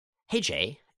Hey,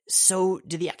 Jay. So,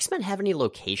 do the X-Men have any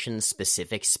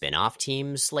location-specific spin-off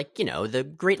teams, like, the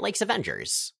Great Lakes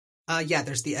Avengers? Yeah,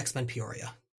 there's the X-Men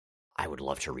Peoria. I would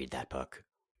love to read that book.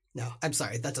 No, I'm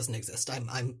sorry, that doesn't exist.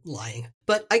 I'm lying.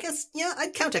 But I guess, yeah,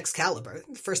 I'd count Excalibur.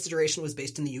 The first iteration was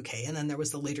based in the UK, and then there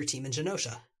was the later team in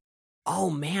Genosha. Oh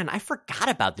man, I forgot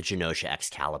about the Genosha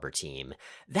Excalibur team.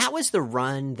 That was the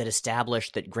run that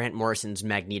established that Grant Morrison's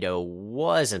Magneto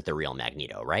wasn't the real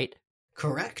Magneto, right?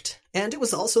 Correct. And it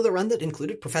was also the run that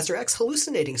included Professor X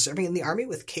hallucinating, serving in the army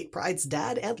with Kate Pryde's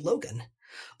dad and Logan.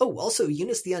 Oh, also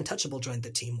Eunice the Untouchable joined the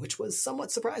team, which was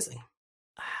somewhat surprising.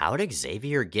 How did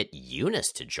Xavier get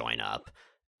Eunice to join up?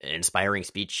 An inspiring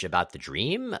speech about the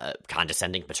dream?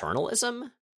 Condescending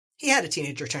paternalism? He had a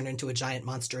teenager turn into a giant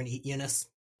monster and eat Eunice.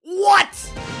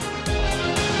 What?!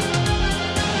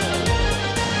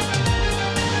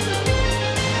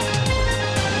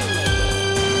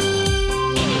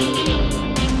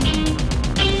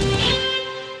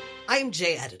 I'm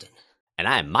Jay Edidin. And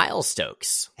I'm Miles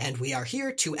Stokes. And we are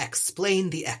here to explain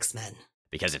the X-Men.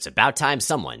 Because it's about time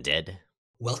someone did.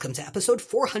 Welcome to episode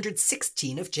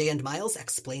 416 of Jay and Miles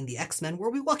Explain the X-Men, where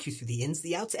we walk you through the ins,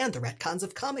 the outs, and the retcons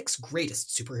of comics' greatest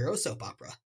superhero soap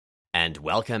opera. And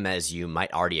welcome, as you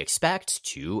might already expect,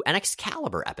 to an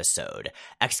Excalibur episode.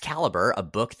 Excalibur, a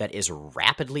book that is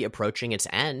rapidly approaching its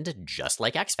end, just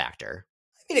like X-Factor.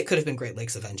 I mean, it could have been Great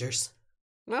Lakes Avengers.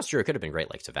 Well, that's true, it could have been Great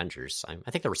Lakes Avengers.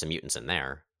 I think there were some mutants in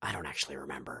there. I don't actually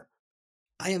remember.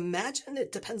 I imagine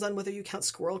it depends on whether you count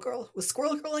Squirrel Girl. Was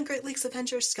Squirrel Girl in Great Lakes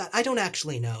Avengers, Scott? I don't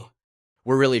actually know.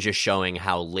 We're really just showing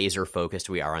how laser-focused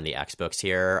we are on the X-Books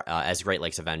here. As Great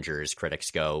Lakes Avengers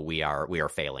critics go, we are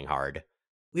failing hard.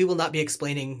 We will not be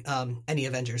explaining any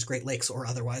Avengers, Great Lakes, or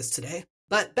otherwise today.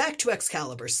 But back to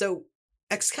Excalibur. So,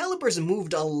 Excalibur's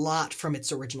moved a lot from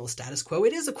its original status quo.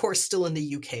 It is, of course, still in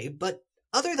the UK, but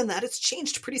other than that, it's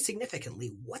changed pretty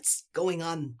significantly. What's going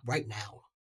on right now?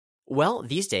 Well,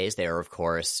 these days they are, of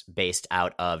course, based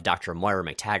out of Dr. Moira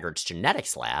McTaggart's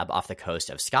genetics lab off the coast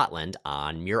of Scotland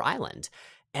on Muir Island.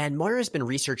 And Moira's been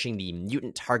researching the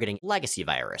mutant-targeting legacy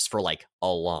virus for, a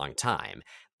long time,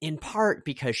 in part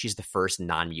because she's the first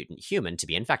non-mutant human to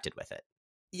be infected with it.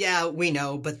 Yeah, we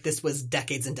know, but this was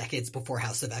decades and decades before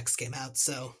House of X came out,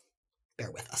 so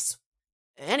bear with us.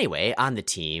 Anyway, on the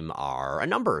team are a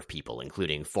number of people,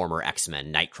 including former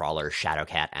X-Men Nightcrawler,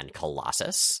 Shadowcat, and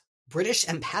Colossus. British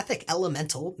empathic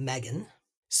elemental Megan.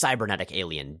 Cybernetic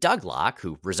alien Douglock,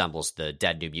 who resembles the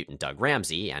dead New Mutant Doug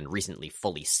Ramsey and recently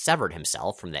fully severed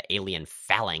himself from the alien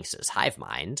Phalanx's hive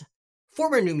mind.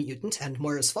 Former New Mutant and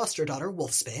Moira's foster daughter,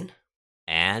 Wolfsbane.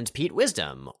 And Pete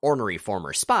Wisdom, ornery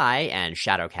former spy and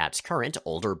Shadowcat's current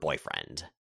older boyfriend.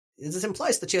 This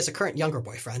implies that she has a current younger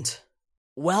boyfriend.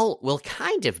 Well, we'll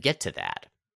kind of get to that.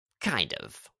 Kind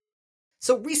of.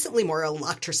 So recently Moira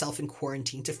locked herself in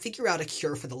quarantine to figure out a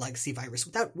cure for the legacy virus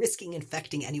without risking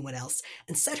infecting anyone else,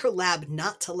 and set her lab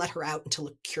not to let her out until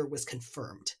a cure was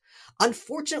confirmed.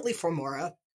 Unfortunately for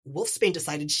Moira, Wolfsbane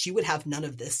decided she would have none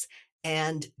of this,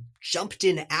 and jumped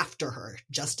in after her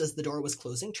just as the door was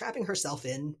closing, trapping herself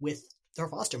in with her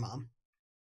foster mom.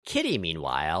 Kitty,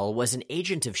 meanwhile, was an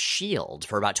agent of S.H.I.E.L.D.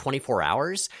 for about 24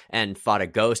 hours and fought a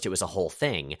ghost. It was a whole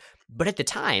thing. But at the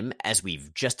time, as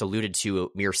we've just alluded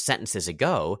to mere sentences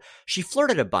ago, she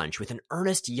flirted a bunch with an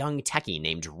earnest young techie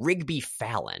named Rigby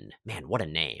Fallon. Man, what a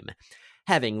name.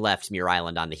 Having left Muir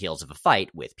Island on the heels of a fight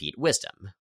with Pete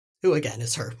Wisdom. Who, again,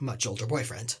 is her much older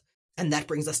boyfriend. And that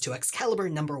brings us to Excalibur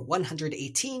number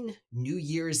 118, New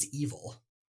Year's Evil.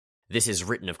 This is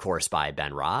written, of course, by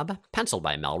Ben Robb, penciled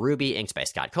by Mel Ruby, inked by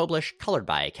Scott Koblish, colored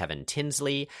by Kevin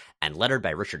Tinsley, and lettered by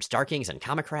Richard Starkings and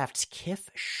Comicraft's Kif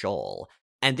Scholl.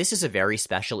 And this is a very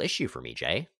special issue for me,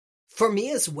 Jay. For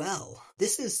me as well.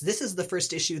 This is the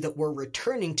first issue that we're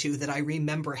returning to that I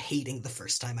remember hating the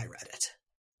first time I read it.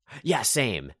 Yeah,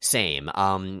 same.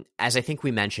 As I think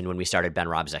we mentioned when we started Ben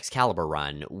Robb's Excalibur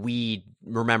run, we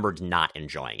remembered not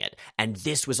enjoying it. And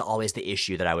this was always the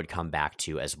issue that I would come back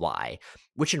to as why.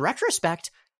 Which in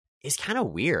retrospect is kind of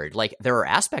weird. There are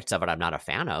aspects of it I'm not a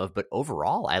fan of, but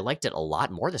overall, I liked it a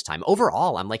lot more this time.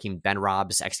 Overall, I'm liking Ben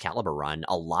Robb's Excalibur run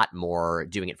a lot more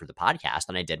doing it for the podcast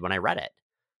than I did when I read it.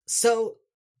 So,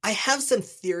 I have some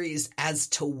theories as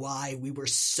to why we were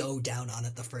so down on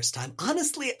it the first time.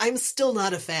 Honestly, I'm still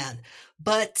not a fan,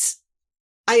 but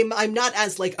I'm not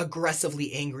as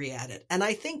aggressively angry at it. And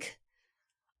I think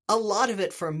a lot of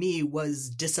it for me was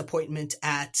disappointment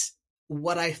at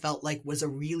what I felt like was a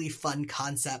really fun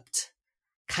concept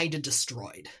kind of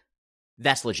destroyed.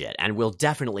 That's legit, and we'll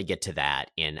definitely get to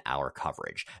that in our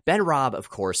coverage. Ben Robb, of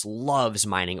course, loves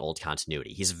mining old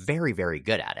continuity. He's very, very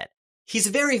good at it. He's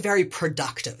very, very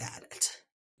productive at it.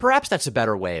 Perhaps that's a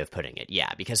better way of putting it,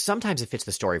 yeah, because sometimes it fits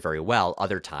the story very well,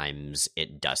 other times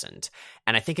it doesn't.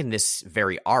 And I think in this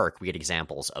very arc, we get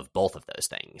examples of both of those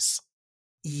things.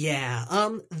 Yeah,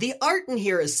 the art in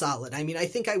here is solid. I mean, I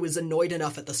think I was annoyed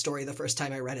enough at the story the first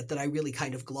time I read it that I really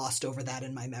kind of glossed over that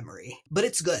in my memory. But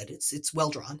it's good. It's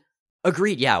well drawn.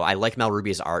 Agreed, yeah, I like Mel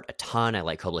Ruby's art a ton, I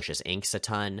like Koblish's inks a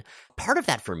ton. Part of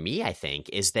that for me, I think,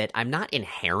 is that I'm not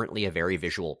inherently a very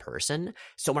visual person,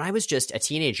 so when I was just a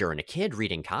teenager and a kid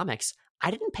reading comics, I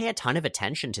didn't pay a ton of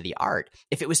attention to the art.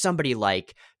 If it was somebody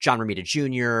like John Romita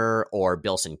Jr. or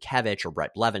Bill Sienkiewicz or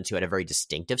Brett Blevins who had a very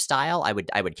distinctive style, I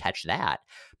would catch that.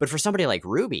 But for somebody like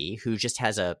Ruby, who just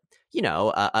has a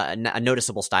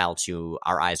noticeable style to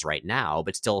our eyes right now,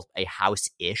 but still a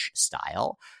house-ish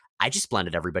style, I just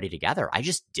blended everybody together. I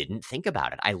just didn't think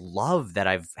about it. I love that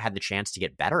I've had the chance to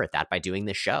get better at that by doing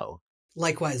this show.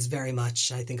 Likewise, very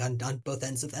much, I think, on both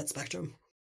ends of that spectrum.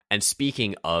 And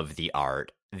speaking of the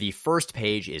art, the first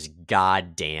page is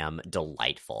goddamn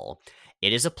delightful.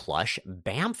 It is a plush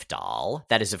Bamf doll.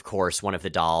 That is, of course, one of the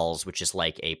dolls which is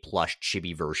like a plush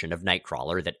chibi version of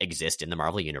Nightcrawler that exist in the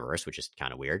Marvel Universe, which is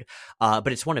kind of weird.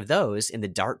 But it's one of those in the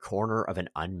dark corner of an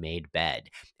unmade bed.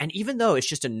 And even though it's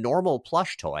just a normal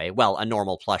plush toy, well, a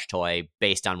normal plush toy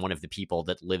based on one of the people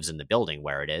that lives in the building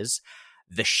where it is,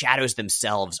 the shadows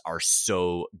themselves are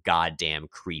so goddamn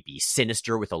creepy,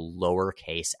 sinister with a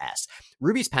lowercase s.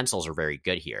 Ruby's pencils are very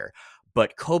good here,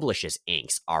 but Koblish's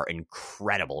inks are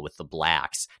incredible with the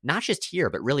blacks, not just here,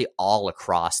 but really all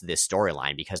across this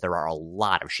storyline because there are a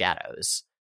lot of shadows.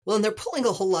 Well, and they're pulling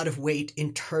a whole lot of weight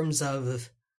in terms of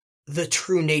the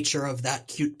true nature of that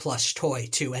cute plush toy,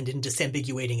 too, and in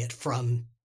disambiguating it from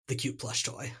the cute plush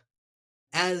toy.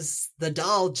 As the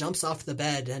doll jumps off the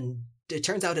bed, and it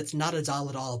turns out it's not a doll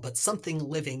at all, but something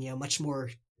living, much more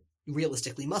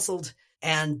realistically muscled,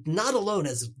 and not alone,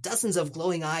 as dozens of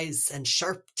glowing eyes and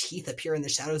sharp teeth appear in the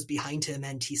shadows behind him,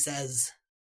 and he says,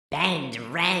 "Bend,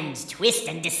 rend, twist,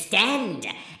 and distend.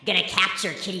 Gonna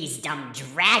capture Kitty's dumb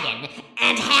dragon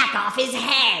and hack off his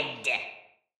head."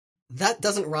 That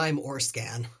doesn't rhyme or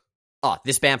scan. Oh,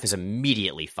 this Bamf is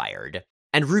immediately fired.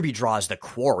 And Ruby draws the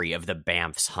quarry of the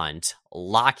Bamfs hunt,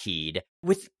 Lockheed,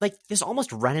 with like this almost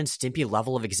Ren and Stimpy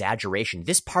level of exaggeration.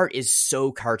 This part is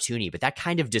so cartoony, but that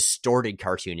kind of distorted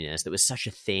cartooniness that was such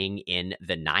a thing in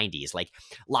the 90s. Like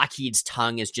Lockheed's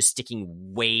tongue is just sticking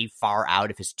way far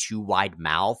out of his too wide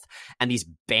mouth, and these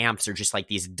Bamfs are just like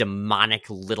these demonic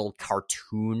little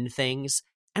cartoon things.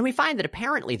 And we find that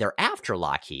apparently they're after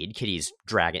Lockheed, Kitty's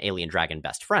alien dragon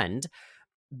best friend,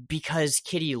 because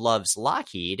Kitty loves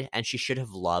Lockheed, and she should have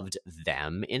loved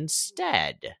them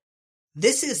instead.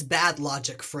 This is bad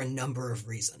logic for a number of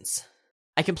reasons.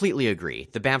 I completely agree.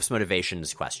 The Bamf's motivation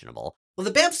is questionable. Well,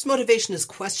 the Bamf's motivation is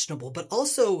questionable, but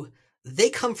also they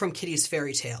come from Kitty's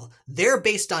fairy tale. They're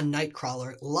based on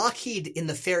Nightcrawler. Lockheed in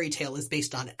the fairy tale is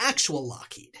based on actual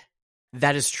Lockheed.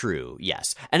 That is true,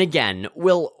 yes. And again,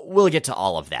 we'll get to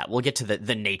all of that. We'll get to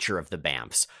the nature of the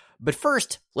Bamfs. But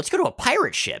first, let's go to a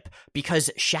pirate ship, because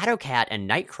Shadowcat and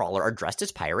Nightcrawler are dressed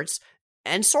as pirates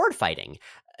and sword fighting.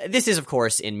 This is, of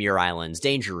course, in Muir Island's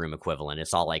Danger Room equivalent.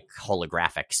 It's all like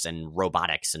holographics and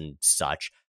robotics and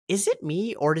such. Is it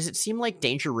me, or does it seem like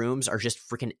Danger Rooms are just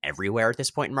freaking everywhere at this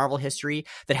point in Marvel history?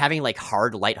 That having like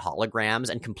hard light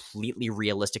holograms and completely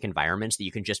realistic environments that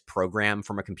you can just program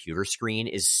from a computer screen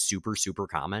is super, super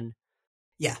common?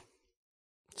 Yeah.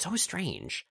 So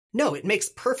strange. No, it makes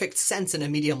perfect sense in a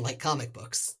medium like comic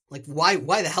books. Like, why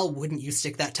the hell wouldn't you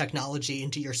stick that technology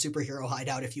into your superhero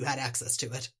hideout if you had access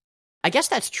to it? I guess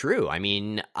that's true. I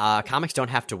mean, comics don't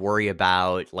have to worry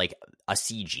about, like, a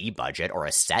CG budget or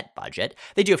a set budget.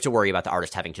 They do have to worry about the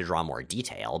artist having to draw more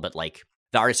detail, but, like,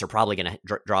 the artists are probably going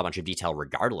to draw a bunch of detail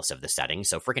regardless of the setting,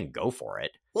 so freaking go for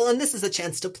it. Well, and this is a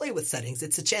chance to play with settings.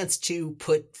 It's a chance to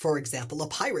put, for example, a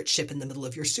pirate ship in the middle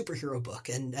of your superhero book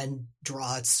and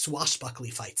draw a swashbuckly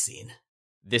fight scene.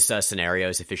 This scenario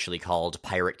is officially called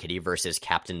Pirate Kitty versus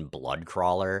Captain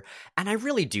Bloodcrawler, and I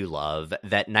really do love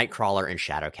that Nightcrawler and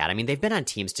Shadowcat, I mean, they've been on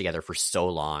teams together for so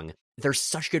long. They're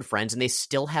such good friends, and they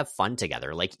still have fun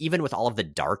together. Like, even with all of the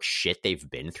dark shit they've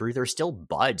been through, they're still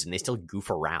buds, and they still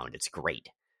goof around. It's great.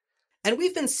 And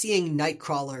we've been seeing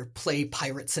Nightcrawler play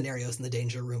pirate scenarios in the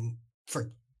Danger Room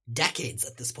for decades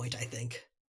at this point, I think.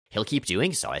 He'll keep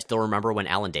doing so. I still remember when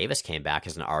Alan Davis came back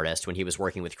as an artist when he was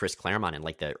working with Chris Claremont in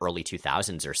like the early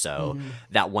 2000s or so.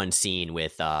 That one scene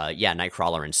with,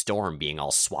 Nightcrawler and Storm being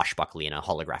all swashbuckly in a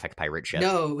holographic pirate ship.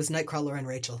 No, it was Nightcrawler and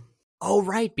Rachel. Oh,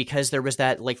 right, because there was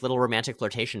that like little romantic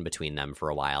flirtation between them for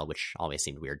a while, which always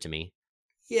seemed weird to me.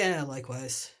 Yeah,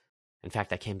 likewise. In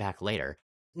fact, that came back later.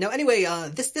 Now, anyway,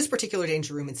 this particular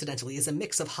Danger Room, incidentally, is a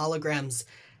mix of holograms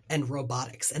and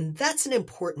robotics, and that's an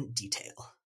important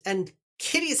detail. And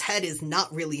Kitty's head is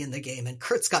not really in the game, and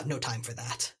Kurt's got no time for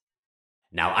that.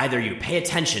 Now either you pay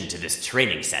attention to this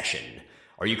training session,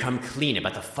 or you come clean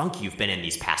about the funk you've been in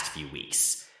these past few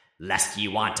weeks, lest ye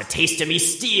want a taste of me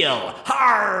steel.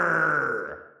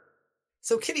 Har!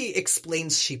 So Kitty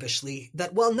explains sheepishly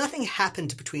that while nothing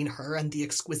happened between her and the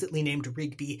exquisitely named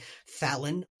Rigby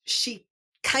Fallon, she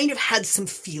kind of had some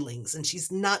feelings, and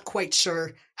she's not quite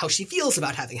sure how she feels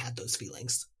about having had those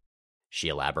feelings. She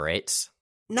elaborates.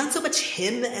 Not so much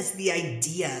him as the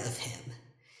idea of him.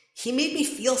 He made me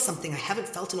feel something I haven't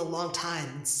felt in a long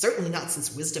time, certainly not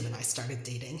since Wisdom and I started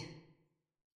dating.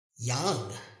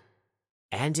 Young.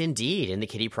 And indeed, in the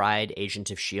Kitty Pryde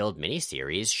Agent of S.H.I.E.L.D.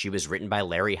 miniseries, she was written by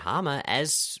Larry Hama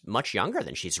as much younger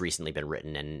than she's recently been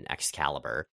written in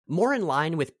Excalibur. More in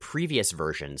line with previous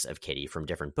versions of Kitty from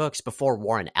different books before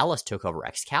Warren Ellis took over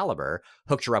Excalibur,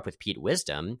 hooked her up with Pete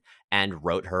Wisdom, and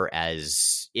wrote her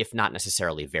as, if not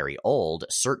necessarily very old,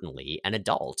 certainly an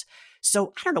adult.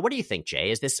 So, I don't know, what do you think,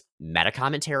 Jay? Is this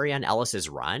meta-commentary on Ellis's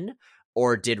run?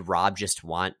 Or did Rob just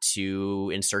want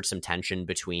to insert some tension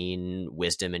between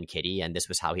Wisdom and Kitty, and this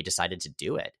was how he decided to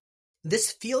do it?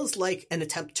 This feels like an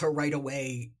attempt to write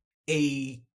away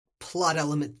a plot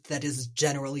element that is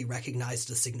generally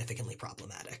recognized as significantly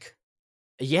problematic.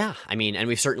 Yeah, I mean, and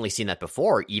we've certainly seen that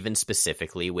before, even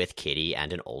specifically with Kitty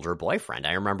and an older boyfriend.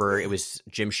 I remember it was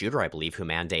Jim Shooter, I believe, who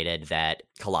mandated that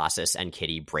Colossus and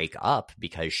Kitty break up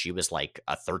because she was like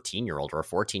a 13-year-old or a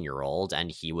 14-year-old, and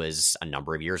he was a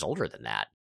number of years older than that.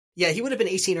 Yeah, he would have been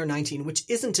 18 or 19, which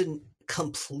isn't a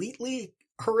completely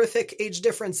horrific age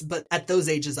difference, but at those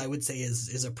ages, I would say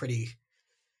is a pretty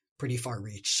far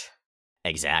reach.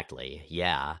 Exactly,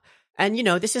 yeah. And, you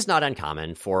know, this is not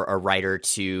uncommon for a writer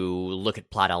to look at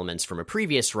plot elements from a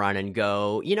previous run and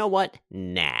go, you know what?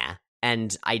 Nah.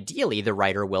 And ideally, the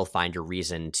writer will find a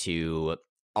reason to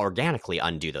organically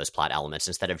undo those plot elements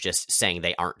instead of just saying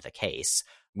they aren't the case.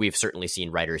 We've certainly seen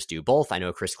writers do both. I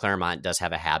know Chris Claremont does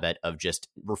have a habit of just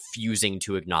refusing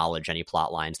to acknowledge any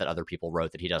plot lines that other people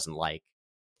wrote that he doesn't like.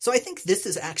 So I think this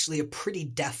is actually a pretty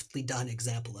deftly done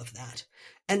example of that.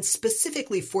 And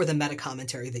specifically for the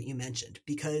meta-commentary that you mentioned,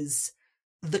 because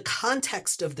the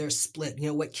context of their split, you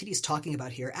know, what Kitty's talking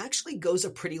about here, actually goes a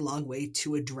pretty long way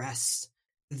to address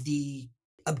the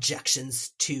objections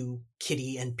to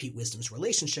Kitty and Pete Wisdom's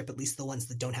relationship, at least the ones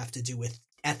that don't have to do with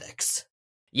ethics.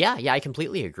 Yeah, I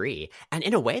completely agree. And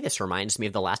in a way, this reminds me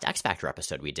of the last X Factor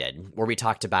episode we did, where we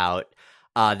talked about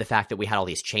the fact that we had all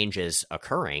these changes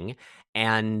occurring,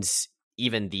 and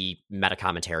even the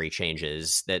meta-commentary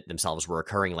changes that themselves were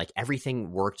occurring, like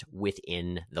everything worked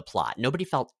within the plot. Nobody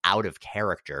felt out of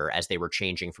character as they were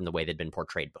changing from the way they'd been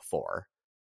portrayed before.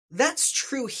 That's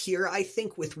true here, I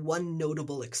think, with one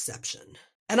notable exception.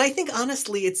 And I think,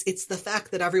 honestly, it's the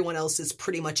fact that everyone else is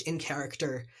pretty much in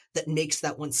character that makes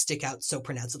that one stick out so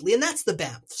pronouncedly. And that's the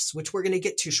Bamfs, which we're going to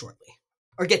get to shortly.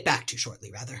 Or get back to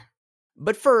shortly, rather.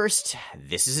 But first,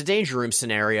 this is a Danger Room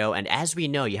scenario, and as we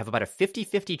know, you have about a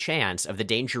 50-50 chance of the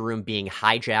Danger Room being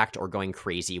hijacked or going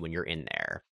crazy when you're in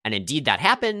there. And indeed that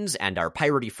happens, and our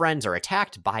piratey friends are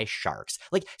attacked by sharks.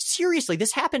 Like, seriously,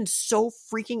 this happens so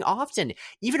freaking often.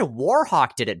 Even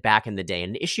Warhawk did it back in the day,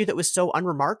 an issue that was so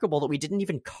unremarkable that we didn't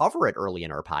even cover it early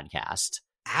in our podcast.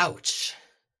 Ouch.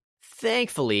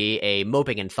 Thankfully, a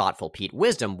moping and thoughtful Pete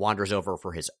Wisdom wanders over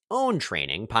for his own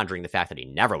training, pondering the fact that he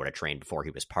never would have trained before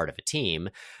he was part of a team,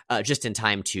 just in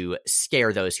time to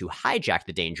scare those who hijacked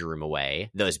the Danger Room away,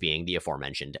 those being the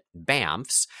aforementioned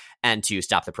Bamfs, and to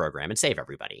stop the program and save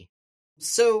everybody.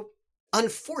 So,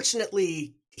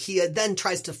 unfortunately, he then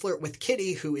tries to flirt with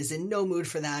Kitty, who is in no mood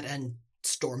for that, and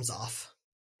storms off.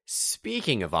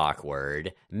 Speaking of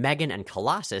awkward, Megan and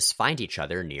Colossus find each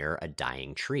other near a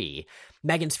dying tree.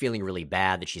 Megan's feeling really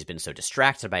bad that she's been so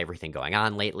distracted by everything going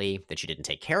on lately, that she didn't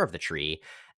take care of the tree,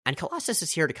 and Colossus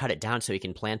is here to cut it down so he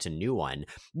can plant a new one,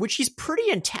 which he's pretty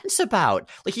intense about.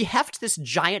 Like, he hefts this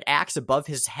giant axe above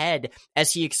his head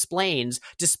as he explains,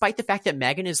 despite the fact that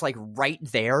Megan is, like, right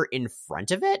there in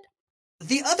front of it.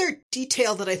 The other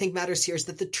detail that I think matters here is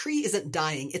that the tree isn't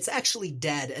dying, it's actually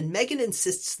dead, and Megan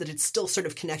insists that it's still sort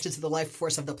of connected to the life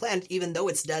force of the planet, even though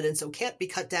it's dead and so can't be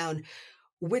cut down,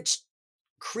 which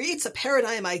creates a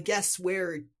paradigm, I guess,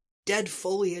 where dead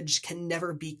foliage can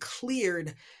never be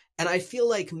cleared, and I feel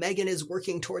like Megan is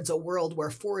working towards a world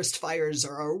where forest fires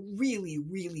are a really,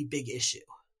 really big issue.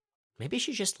 Maybe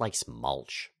she just likes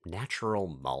mulch,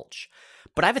 natural mulch.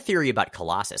 But I have a theory about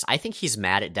Colossus. I think he's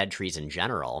mad at dead trees in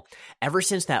general. Ever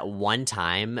since that one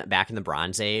time back in the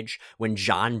Bronze Age when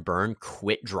John Byrne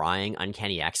quit drawing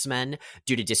Uncanny X-Men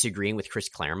due to disagreeing with Chris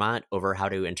Claremont over how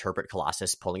to interpret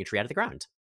Colossus pulling a tree out of the ground.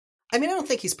 I mean, I don't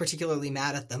think he's particularly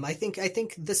mad at them. I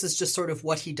think this is just sort of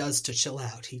what he does to chill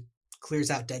out. He clears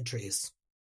out dead trees.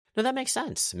 No, that makes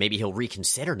sense. Maybe he'll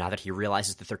reconsider now that he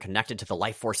realizes that they're connected to the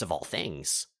life force of all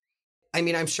things. I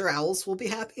mean, I'm sure owls will be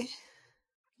happy.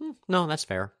 No, that's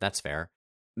fair. That's fair.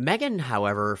 Megan,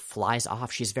 however, flies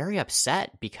off. She's very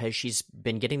upset because she's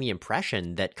been getting the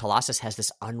impression that Colossus has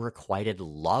this unrequited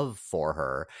love for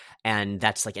her. And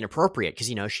that's like inappropriate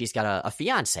because, she's got a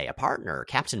fiance, a partner,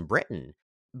 Captain Britain.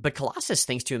 But Colossus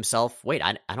thinks to himself, wait,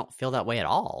 I don't feel that way at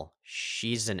all.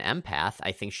 She's an empath.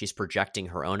 I think she's projecting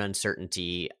her own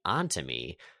uncertainty onto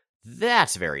me.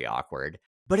 That's very awkward.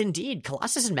 But indeed,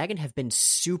 Colossus and Megan have been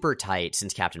super tight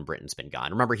since Captain Britain's been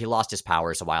gone. Remember, he lost his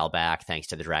powers a while back thanks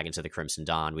to the Dragons of the Crimson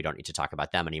Dawn. We don't need to talk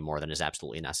about them any more than is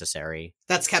absolutely necessary.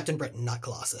 That's Captain Britain, not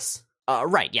Colossus.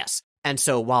 Right, yes. And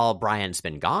so while Brian's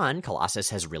been gone, Colossus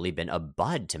has really been a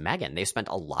bud to Megan. They've spent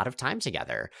a lot of time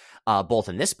together, both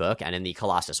in this book and in the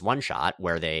Colossus one-shot,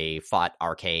 where they fought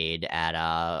arcade at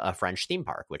a French theme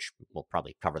park, which we'll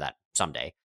probably cover that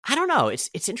someday. I don't know.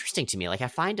 It's interesting to me. Like, I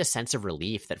find a sense of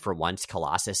relief that for once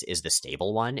Colossus is the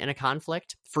stable one in a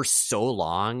conflict. For so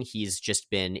long, he's just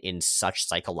been in such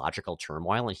psychological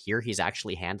turmoil, and here he's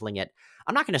actually handling it,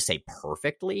 I'm not going to say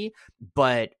perfectly,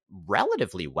 but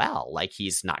relatively well. Like,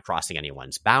 he's not crossing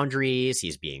anyone's boundaries.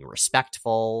 He's being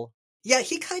respectful. Yeah,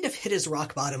 he kind of hit his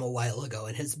rock bottom a while ago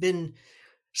and has been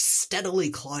steadily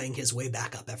clawing his way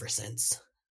back up ever since.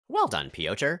 Well done,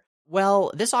 Piotr.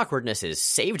 Well, this awkwardness is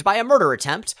saved by a murder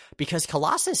attempt because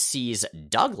Colossus sees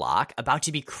Douglock about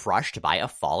to be crushed by a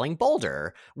falling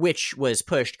boulder, which was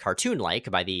pushed cartoon-like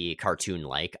by the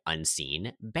cartoon-like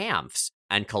unseen Bamfs.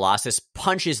 And Colossus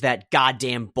punches that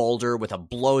goddamn boulder with a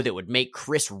blow that would make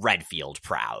Chris Redfield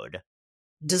proud.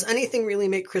 Does anything really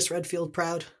make Chris Redfield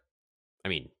proud? I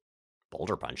mean,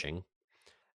 boulder punching.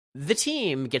 The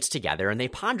team gets together and they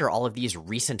ponder all of these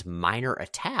recent minor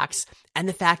attacks and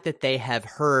the fact that they have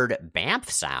heard Bamf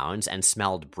sounds and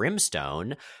smelled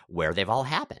brimstone where they've all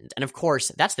happened. And of course,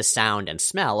 that's the sound and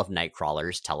smell of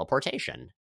Nightcrawler's teleportation.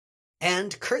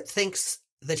 And Kurt thinks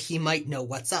that he might know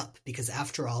what's up because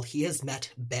after all, he has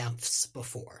met Bamfs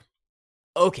before.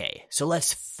 Okay, so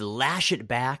let's flash it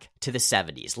back to the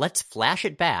 70s. Let's flash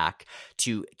it back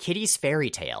to Kitty's Fairy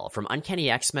Tale from Uncanny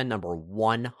X-Men number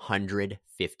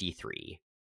 153.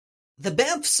 The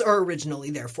Bamfs are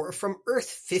originally, therefore, from Earth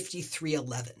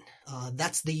 5311.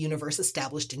 That's the universe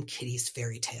established in Kitty's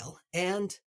Fairy Tale.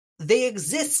 And they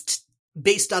exist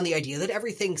based on the idea that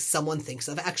everything someone thinks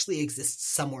of actually exists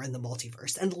somewhere in the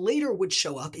multiverse, and later would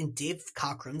show up in Dave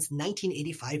Cochrum's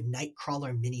 1985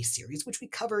 Nightcrawler miniseries, which we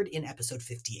covered in episode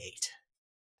 58.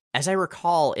 As I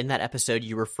recall, in that episode,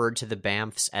 you referred to the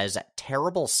Bamfs as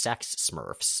terrible sex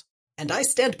smurfs. And I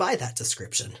stand by that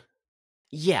description.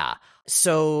 Yeah,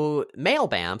 so male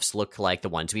Bamfs look like the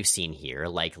ones we've seen here,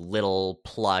 like little,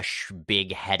 plush,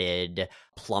 big-headed,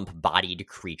 plump-bodied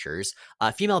creatures.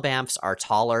 Female Bamfs are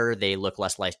taller, they look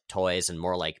less like toys and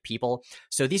more like people,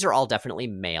 so these are all definitely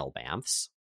male Bamfs.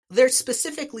 They're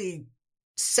specifically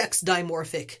sex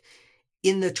dimorphic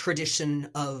in the tradition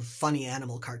of funny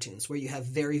animal cartoons, where you have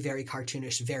very, very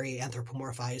cartoonish, very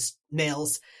anthropomorphized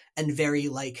males and very,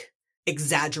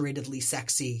 exaggeratedly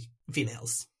sexy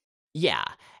females. Yeah,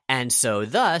 and so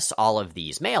thus all of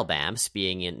these male Bamfs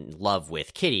being in love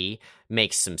with Kitty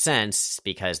makes some sense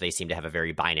because they seem to have a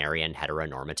very binary and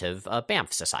heteronormative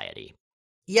Bamf society.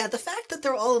 Yeah, the fact that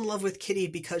they're all in love with Kitty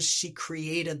because she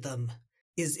created them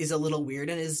is a little weird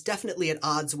and is definitely at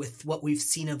odds with what we've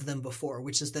seen of them before,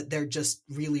 which is that they're just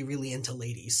really, really into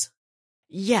ladies.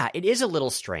 Yeah, it is a little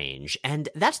strange, and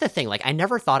that's the thing, I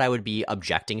never thought I would be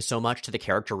objecting so much to the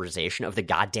characterization of the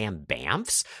goddamn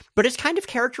Bamfs, but it's kind of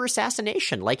character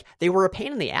assassination. They were a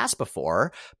pain in the ass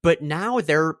before, but now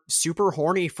they're super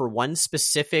horny for one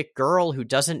specific girl who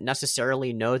doesn't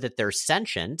necessarily know that they're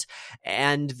sentient,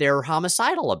 and they're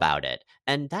homicidal about it,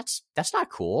 and that's not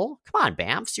cool. Come on,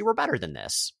 Bamfs, you were better than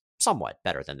this. Somewhat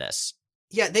better than this.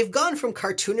 Yeah, they've gone from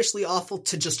cartoonishly awful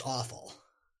to just awful.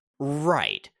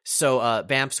 Right. So,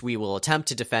 Bamfs, we will attempt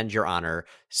to defend your honor,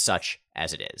 such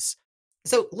as it is.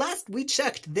 So, last we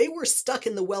checked, they were stuck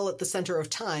in the well at the center of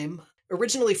time,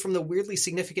 originally from the weirdly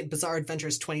significant Bizarre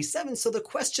Adventures 27, so the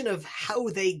question of how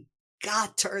they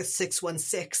got to Earth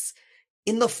 616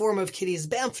 in the form of Kitty's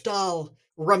Bamf doll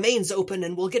remains open,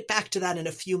 and we'll get back to that in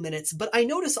a few minutes, but I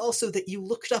notice also that you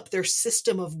looked up their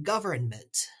system of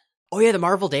government. Oh yeah, the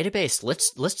Marvel database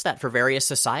lists that for various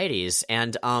societies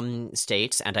and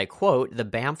states, and I quote, "The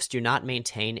Bamfs do not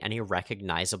maintain any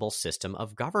recognizable system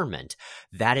of government."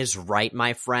 That is right,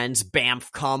 my friends.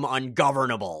 Bamf come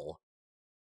ungovernable.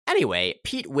 Anyway,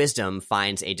 Pete Wisdom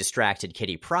finds a distracted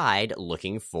Kitty Pryde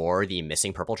looking for the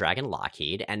missing purple dragon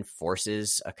Lockheed and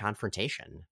forces a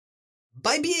confrontation.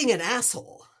 By being an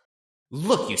asshole.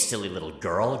 Look, you silly little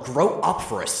girl, grow up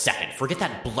for a second. Forget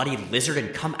that bloody lizard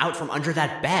and come out from under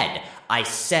that bed. I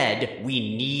said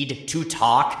we need to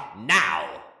talk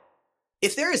now.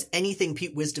 If there is anything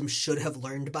Pete Wisdom should have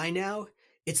learned by now,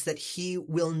 it's that he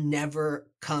will never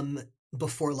come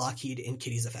before Lockheed in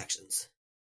Kitty's affections.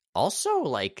 Also,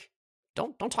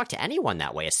 don't talk to anyone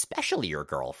that way, especially your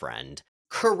girlfriend.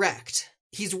 Correct.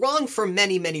 He's wrong for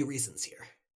many, many reasons here.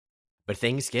 But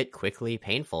things get quickly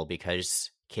painful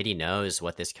because Kitty knows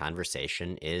what this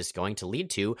conversation is going to lead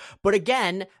to. But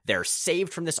again, they're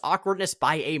saved from this awkwardness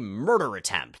by a murder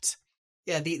attempt.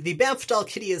 Yeah, the Bamf doll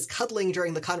Kitty is cuddling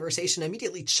during the conversation,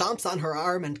 immediately chomps on her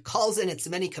arm and calls in its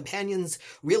many companions,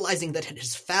 realizing that it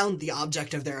has found the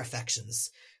object of their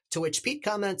affections. To which Pete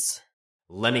comments,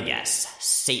 "Let me guess,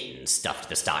 Satan stuffed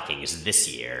the stockings this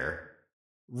year."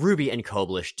 Ruby and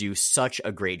Koblish do such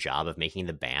a great job of making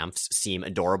the Bamfs seem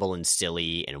adorable and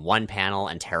silly in one panel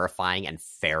and terrifying and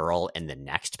feral in the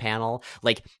next panel.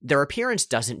 Their appearance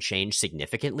doesn't change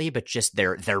significantly, but just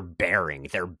their bearing,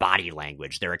 their body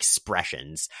language, their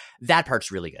expressions. That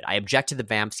part's really good. I object to the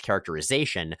Bamfs'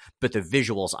 characterization, but the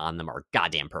visuals on them are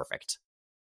goddamn perfect.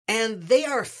 And they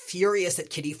are furious at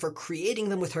Kitty for creating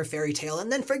them with her fairy tale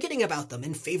and then forgetting about them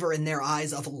in favor in their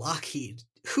eyes of Lockheed,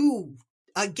 who,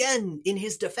 again, in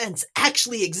his defense,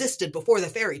 actually existed before the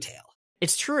fairy tale.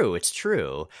 It's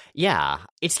true. Yeah,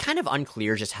 it's kind of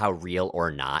unclear just how real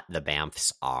or not the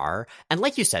Bamfs are. And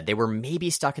like you said, they were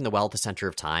maybe stuck in the well at the center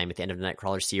of time at the end of the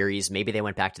Nightcrawler series. Maybe they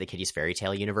went back to the Kitty's fairy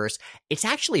tale universe. It's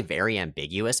actually very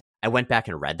ambiguous. I went back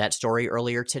and read that story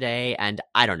earlier today, and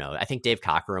I don't know. I think Dave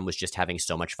Cockrum was just having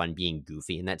so much fun being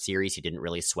goofy in that series. He didn't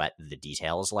really sweat the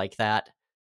details like that.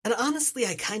 And honestly,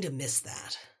 I kind of miss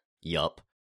that. Yup.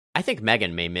 I think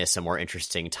Megan may miss a more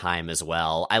interesting time as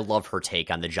well. I love her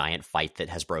take on the giant fight that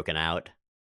has broken out.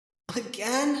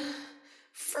 Again?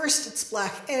 First it's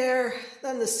Black Air,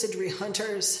 then the Sidri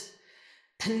Hunters,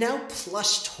 and now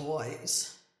plush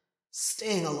toys.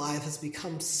 Staying alive has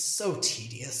become so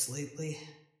tedious lately.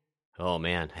 Oh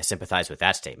man, I sympathize with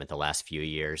that statement the last few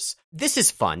years. This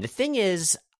is fun. The thing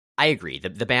is, I agree, the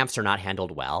Bamfs are not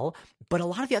handled well, but a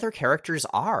lot of the other characters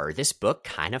are. This book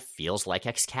kind of feels like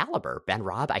Excalibur. Ben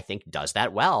Robb, I think, does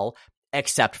that well,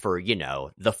 except for,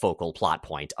 the focal plot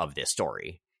point of this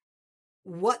story.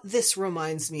 What this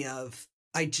reminds me of,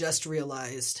 I just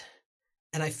realized,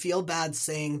 and I feel bad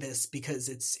saying this because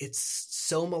it's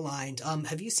so maligned.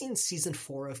 Have you seen season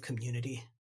 4 of Community?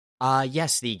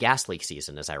 Yes, the gas leak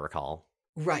season, as I recall.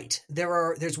 Right.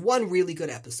 There's one really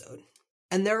good episode.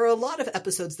 And there are a lot of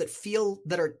episodes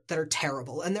that are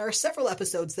terrible, and there are several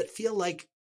episodes that feel like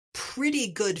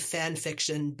pretty good fan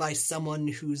fiction by someone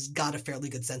who's got a fairly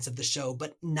good sense of the show,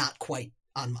 but not quite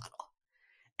on model.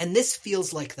 And this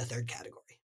feels like the third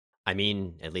category. I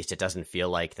mean, at least it doesn't feel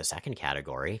like the second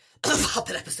category.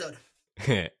 Puppet episode.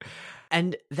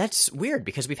 And that's weird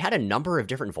because we've had a number of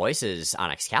different voices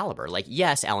on Excalibur.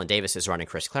 Yes, Alan Davis's run and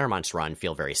Chris Claremont's run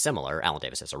feel very similar. Alan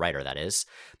Davis is a writer, that is.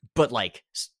 But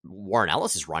Warren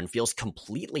Ellis's run feels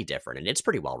completely different, and it's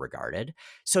pretty well regarded.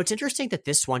 So it's interesting that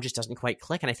this one just doesn't quite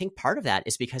click. And I think part of that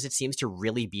is because it seems to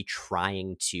really be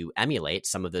trying to emulate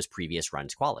some of those previous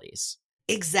runs' qualities.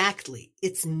 Exactly.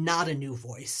 It's not a new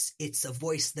voice. It's a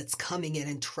voice that's coming in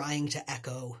and trying to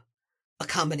echo a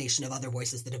combination of other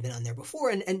voices that have been on there before,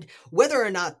 and whether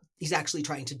or not he's actually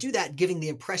trying to do that, giving the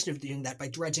impression of doing that by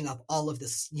dredging up all of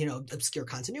this, obscure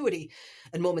continuity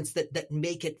and moments that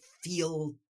make it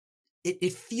feel,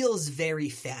 it feels very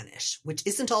fanish, which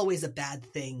isn't always a bad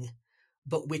thing,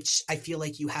 but which I feel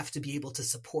like you have to be able to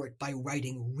support by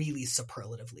writing really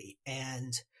superlatively,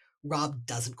 and Rob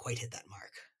doesn't quite hit that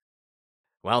mark.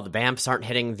 Well, the Bamfs aren't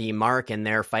hitting the mark in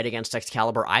their fight against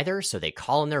Excalibur either, so they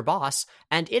call in their boss,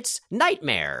 and it's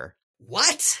Nightmare.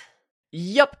 What?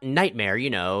 Yup, Nightmare,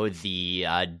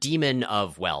 the demon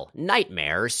of,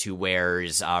 nightmares, who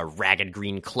wears ragged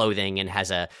green clothing and has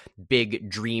a big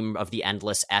Dream of the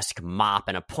Endless-esque mop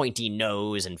and a pointy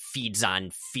nose and feeds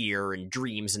on fear and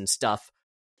dreams and stuff.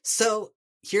 So,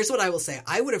 here's what I will say.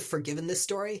 I would have forgiven this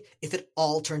story if it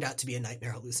all turned out to be a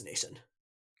nightmare hallucination.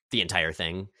 The entire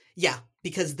thing? Yeah,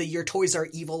 because your toys are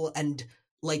evil and,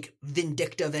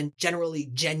 vindictive and generally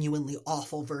genuinely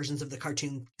awful versions of the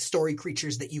cartoon story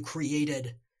creatures that you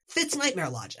created fits nightmare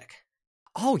logic.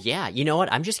 Oh, yeah. You know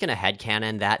what? I'm just going to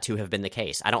headcanon that to have been the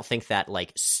case. I don't think that,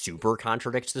 super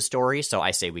contradicts the story, so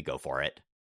I say we go for it.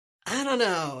 I don't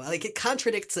know. It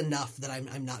contradicts enough that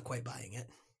I'm not quite buying it.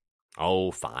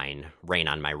 Oh, fine. Rain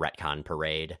on my retcon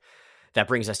parade. That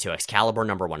brings us to Excalibur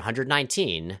number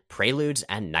 119, Preludes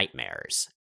and Nightmares.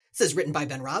 This is written by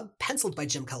Ben Robb, penciled by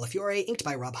Jim Calafiore, inked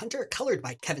by Rob Hunter, colored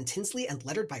by Kevin Tinsley, and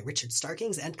lettered by Richard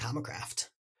Starkings and Comicraft.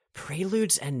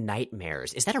 Preludes and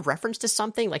Nightmares. Is that a reference to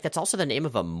something? Like, that's also the name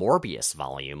of a Morbius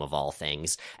volume, of all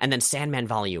things. And then Sandman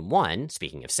Volume 1,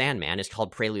 speaking of Sandman, is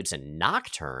called Preludes and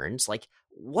Nocturnes. Like,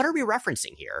 what are we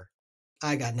referencing here?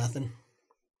 I got nothing.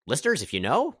 Listeners, if you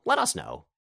know, let us know.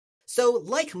 So,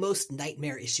 like most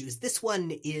Nightmare issues, this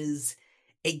one is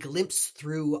a glimpse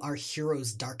through our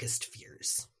hero's darkest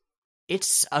fears.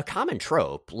 It's a common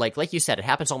trope. Like you said, it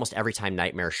happens almost every time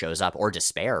Nightmare shows up, or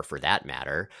Despair for that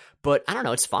matter. But I don't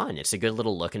know, it's fun. It's a good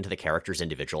little look into the character's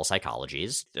individual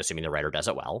psychologies, assuming the writer does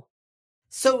it well.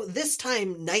 So this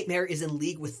time, Nightmare is in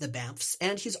league with the Bamfs,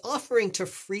 and he's offering to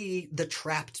free the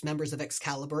trapped members of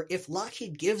Excalibur if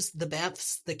Lockheed gives the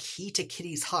Bamfs the key to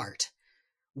Kitty's heart,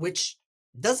 which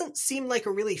doesn't seem like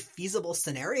a really feasible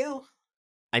scenario.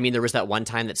 I mean, there was that one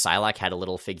time that Psylocke had a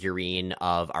little figurine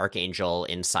of Archangel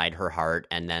inside her heart,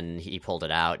 and then he pulled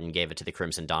it out and gave it to the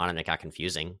Crimson Dawn, and it got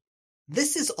confusing.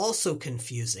 This is also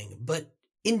confusing, but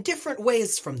in different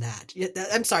ways from that.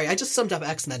 I'm sorry, I just summed up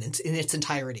X-Men in its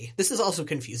entirety. This is also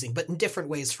confusing, but in different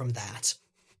ways from that.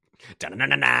 All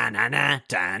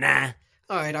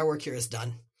right, our work here is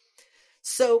done.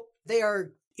 So they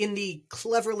are in the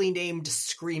cleverly named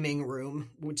Screaming Room,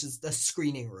 which is the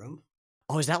screening room.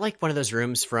 Oh, is that like one of those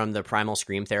rooms from the primal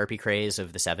scream therapy craze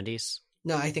of the 70s?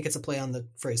 No, I think it's a play on the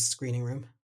phrase screening room.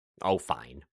 Oh,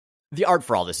 fine. The art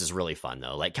for all this is really fun,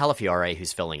 though. Like, Calafiore,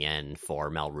 who's filling in for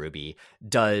Mel Ruby,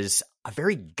 does a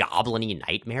very goblin-y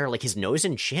Nightmare. Like, his nose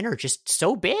and chin are just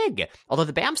so big. Although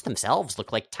the Bamfs themselves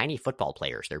look like tiny football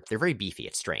players. They're very beefy.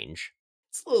 It's strange.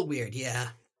 It's a little weird, yeah.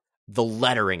 The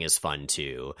lettering is fun,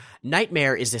 too.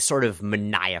 Nightmare is this sort of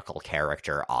maniacal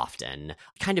character often,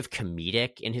 kind of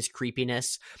comedic in his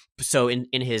creepiness. So in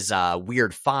his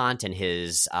weird font and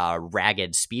his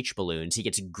ragged speech balloons, he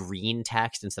gets green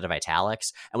text instead of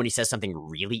italics. And when he says something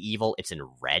really evil, it's in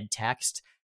red text.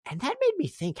 And that made me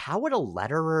think, how would a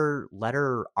letterer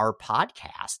letter our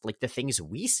podcast? Like, the things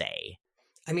we say.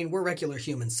 I mean, we're regular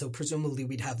humans, so presumably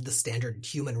we'd have the standard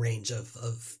human range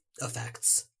of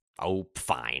effects. Oh,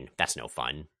 fine. That's no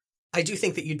fun. I do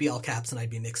think that you'd be all caps and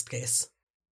I'd be mixed case.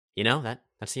 You know, that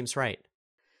seems right.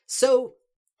 So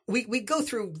we go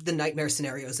through the Nightmare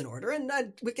scenarios in order, and I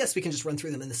guess we can just run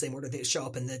through them in the same order they show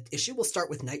up in the issue. We'll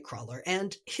start with Nightcrawler,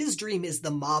 and his dream is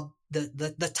the mob,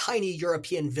 the tiny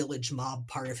European village mob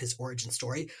part of his origin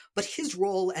story, but his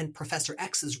role and Professor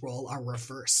X's role are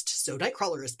reversed. So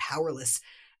Nightcrawler is powerless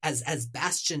as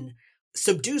Bastion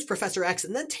subdues Professor X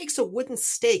and then takes a wooden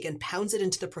stake and pounds it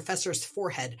into the professor's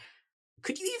forehead.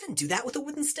 Could you even do that with a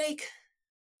wooden stake?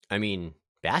 I mean,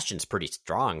 Bastion's pretty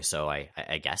strong, so I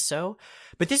guess so.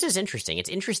 But this is interesting. It's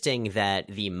interesting that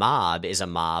the mob is a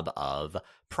mob of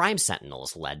Prime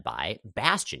Sentinels led by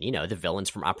Bastion, you know, the villains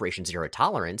from Operation Zero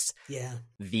Tolerance. Yeah.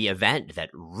 The event that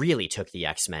really took the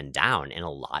X-Men down in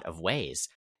a lot of ways.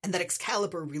 And that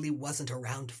Excalibur really wasn't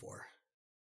around for.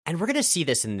 And we're going to see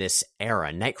this in this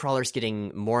era. Nightcrawler's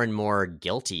getting more and more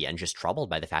guilty and just troubled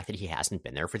by the fact that he hasn't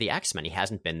been there for the X-Men. He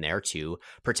hasn't been there to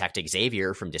protect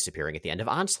Xavier from disappearing at the end of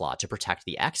Onslaught, to protect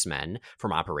the X-Men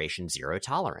from Operation Zero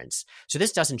Tolerance. So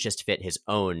this doesn't just fit his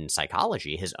own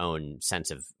psychology, his own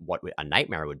sense of what a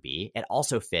nightmare would be. It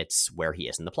also fits where he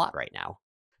is in the plot right now.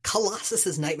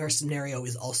 Colossus's nightmare scenario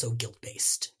is also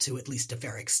guilt-based, to at least a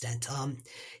fair extent.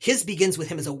 His begins with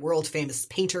him as a world-famous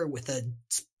painter with a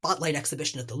spotlight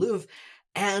exhibition at the Louvre,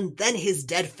 and then his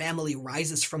dead family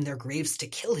rises from their graves to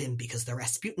kill him because the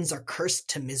Rasputins are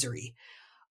cursed to misery.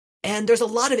 And there's a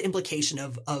lot of implication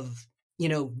of you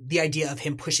know, the idea of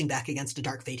him pushing back against a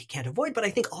dark fate he can't avoid, but I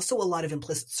think also a lot of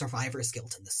implicit survivor's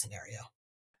guilt in this scenario.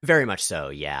 Very much so,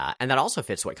 yeah. And that also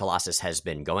fits what Colossus has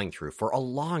been going through for a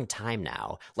long time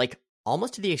now. Like,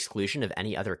 almost to the exclusion of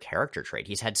any other character trait.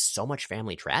 He's had so much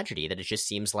family tragedy that it just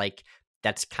seems like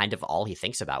that's kind of all he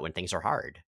thinks about when things are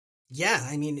hard. Yeah,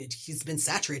 I mean, he's been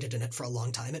saturated in it for a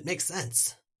long time. It makes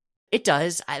sense. It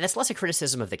does. That's less a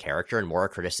criticism of the character and more a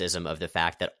criticism of the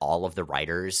fact that all of the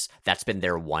writers, that's been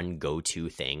their one go-to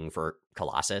thing for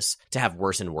Colossus, to have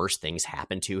worse and worse things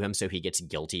happen to him so he gets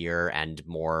guiltier and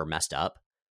more messed up.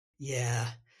 Yeah.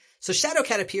 So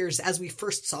Shadowcat appears as we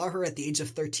first saw her at the age of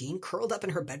 13, curled up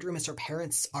in her bedroom as her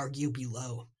parents argue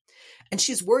below. And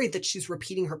she's worried that she's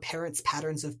repeating her parents'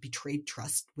 patterns of betrayed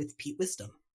trust with Pete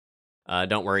Wisdom.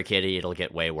 Don't worry, Kitty. It'll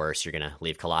get way worse. You're going to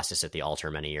leave Colossus at the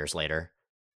altar many years later.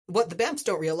 What the Bamfs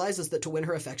don't realize is that to win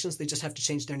her affections, they just have to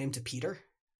change their name to Peter.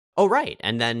 Oh, right.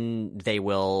 And then they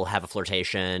will have a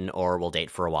flirtation or will date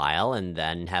for a while and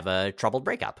then have a troubled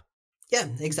breakup. Yeah,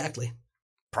 exactly.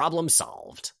 Problem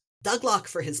solved. Douglock,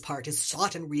 for his part, is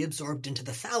sought and reabsorbed into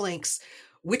the Phalanx,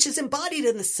 which is embodied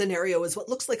in this scenario as what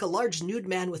looks like a large nude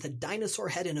man with a dinosaur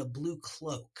head and a blue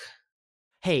cloak.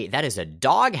 Hey, that is a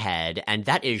dog head, and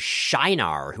that is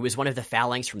Shinar, who is one of the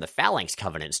Phalanx from the Phalanx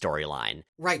Covenant storyline.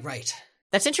 Right.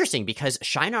 That's interesting because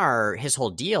Shinar, his whole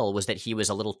deal was that he was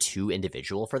a little too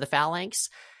individual for the Phalanx.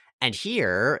 And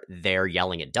here, they're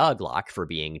yelling at Douglock for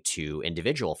being too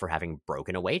individual, for having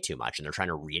broken away too much, and they're trying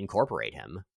to reincorporate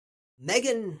him.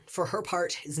 Megan, for her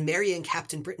part, is marrying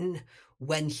Captain Britain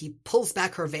when he pulls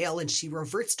back her veil and she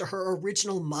reverts to her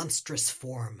original monstrous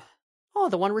form. Oh,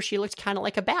 the one where she looked kind of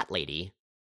like a bat lady.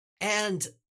 And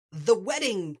the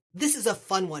wedding, this is a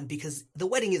fun one because the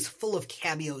wedding is full of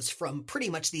cameos from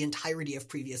pretty much the entirety of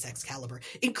previous Excalibur,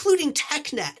 including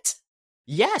TechNet.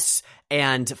 Yes,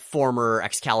 and former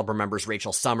Excalibur members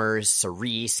Rachel Summers,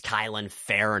 Cerise, Kylan,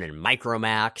 Farron, and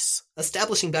Micromax.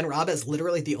 Establishing Ben Robb as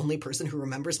literally the only person who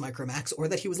remembers Micromax or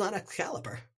that he was on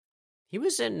Excalibur. He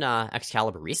was in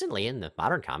Excalibur recently in the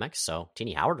modern comics, so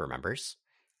Teenie Howard remembers.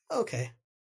 Okay.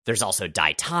 There's also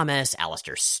Di Thomas,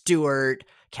 Alistair Stewart,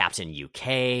 Captain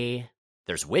UK.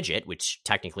 There's Widget, which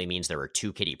technically means there were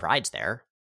 2 Kitty Prides there.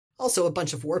 Also a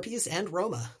bunch of Warpies and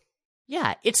Roma.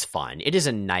 Yeah, it's fun. It is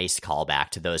a nice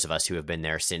callback to those of us who have been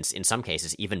there since, in some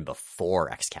cases, even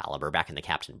before Excalibur, back in the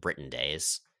Captain Britain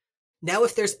days. Now,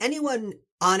 if there's anyone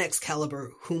on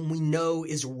Excalibur whom we know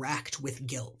is racked with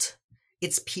guilt,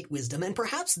 it's Pete Wisdom, and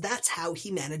perhaps that's how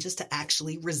he manages to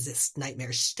actually resist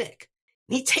Nightmare's shtick.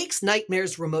 He takes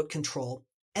Nightmare's remote control,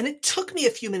 and it took me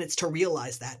a few minutes to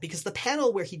realize that, because the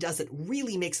panel where he does it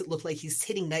really makes it look like he's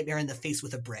hitting Nightmare in the face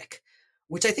with a brick,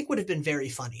 which I think would have been very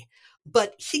funny.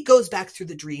 But he goes back through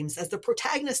the dreams as the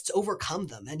protagonists overcome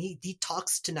them, and he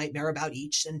talks to Nightmare about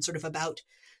each and sort of about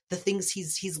the things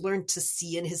he's learned to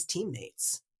see in his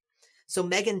teammates. So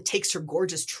Megan takes her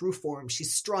gorgeous true form.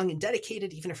 She's strong and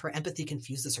dedicated, even if her empathy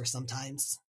confuses her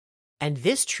sometimes. And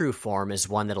this true form is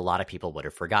one that a lot of people would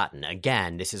have forgotten.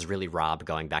 Again, this is really Rob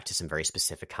going back to some very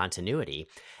specific continuity.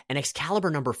 In Excalibur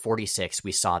number 46,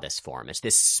 we saw this form. It's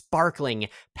this sparkling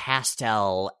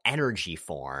pastel energy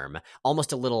form,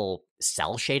 almost a little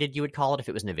cel-shaded, you would call it if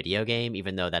it was in a video game,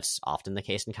 even though that's often the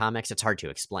case in comics. It's hard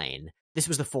to explain. This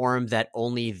was the form that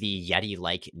only the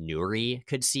Yeti-like Nuri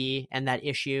could see in that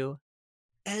issue.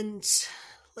 And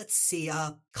let's see,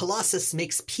 Colossus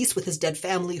makes peace with his dead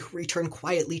family who return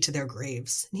quietly to their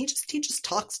graves. And he just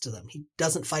talks to them. He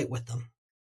doesn't fight with them.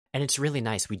 And it's really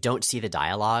nice. We don't see the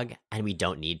dialogue, and we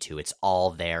don't need to. It's all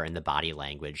there in the body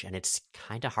language, and it's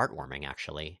kind of heartwarming,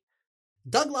 actually.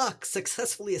 Douglock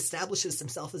successfully establishes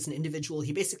himself as an individual.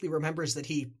 He basically remembers that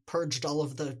he purged all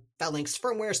of the Phalanx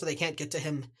firmware so they can't get to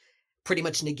him, pretty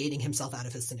much negating himself out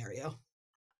of his scenario.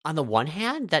 On the one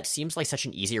hand, that seems like such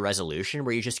an easy resolution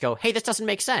where you just go, hey, this doesn't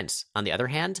make sense. On the other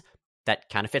hand, that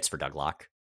kind of fits for Douglock.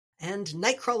 And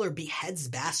Nightcrawler beheads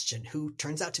Bastion, who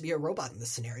turns out to be a robot in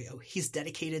this scenario. He's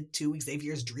dedicated to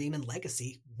Xavier's dream and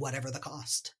legacy, whatever the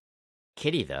cost.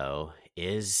 Kitty, though,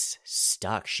 is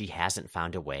stuck. She hasn't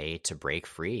found a way to break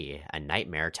free, and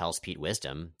Nightmare tells Pete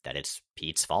Wisdom that it's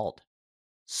Pete's fault.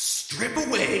 Strip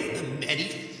away the many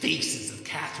faces of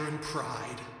Catherine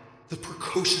Pride. The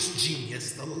precocious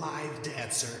genius, the live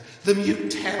dancer, the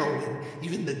mutant heroine,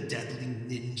 even the deadly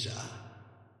ninja.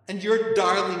 And your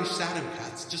darling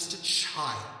Shadowcat's just a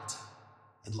child.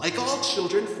 And like all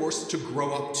children forced to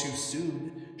grow up too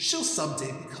soon, she'll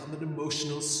someday become an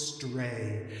emotional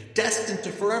stray, destined to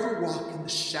forever walk in the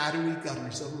shadowy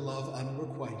gutters of love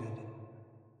unrequited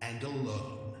and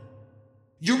alone.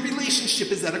 Your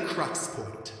relationship is at a crux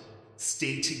point.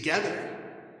 Stay together,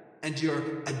 and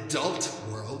your adult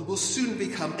world will soon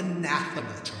become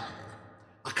anathema to her,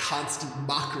 a constant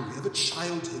mockery of a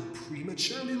childhood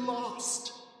prematurely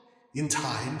lost. In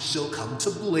time, she'll come to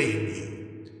blame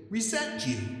you, resent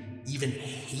you, even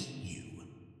hate you,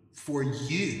 for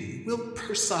you will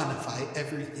personify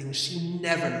everything she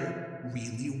never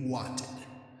really wanted.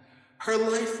 Her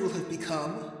life will have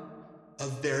become a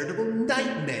veritable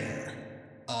nightmare,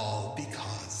 all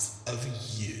because of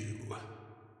you.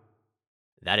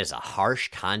 That is a harsh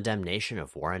condemnation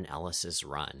of Warren Ellis's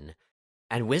run.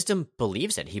 And Wisdom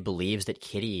believes it. He believes that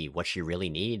Kitty, what she really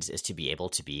needs is to be able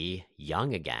to be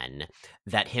young again,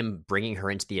 that him bringing her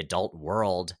into the adult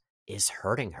world is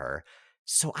hurting her.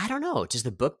 So I don't know. Does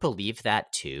the book believe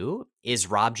that too? Is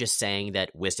Rob just saying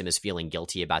that Wisdom is feeling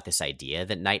guilty about this idea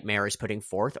that Nightmare is putting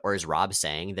forth, or is Rob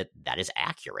saying that that is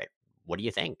accurate? What do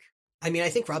you think? I mean, I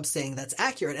think Rob's saying that's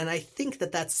accurate, and I think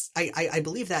that's I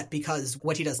believe that because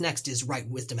what he does next is write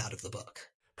Wisdom out of the book.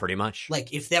 Pretty much.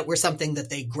 Like, if that were something that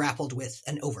they grappled with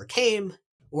and overcame,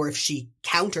 or if she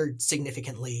countered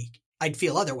significantly, I'd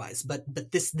feel otherwise. But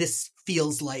this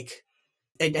feels like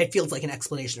it feels like an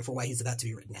explanation for why he's about to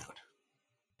be written out.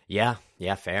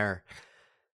 Yeah, fair.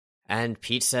 And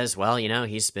Pete says, well,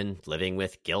 he's been living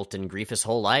with guilt and grief his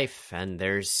whole life, and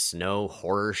there's no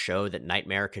horror show that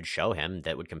Nightmare could show him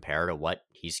that would compare to what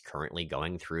he's currently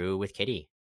going through with Kitty.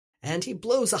 And he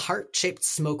blows a heart-shaped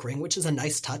smoke ring, which is a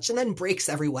nice touch, and then breaks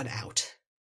everyone out.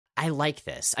 I like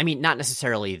this. I mean, not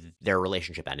necessarily their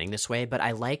relationship ending this way, but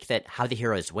I like that how the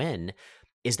heroes win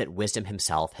is that Wisdom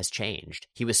himself has changed.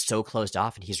 He was so closed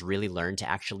off, and he's really learned to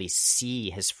actually see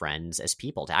his friends as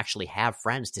people, to actually have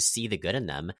friends, to see the good in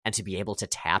them, and to be able to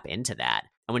tap into that.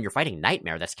 And when you're fighting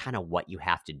Nightmare, that's kind of what you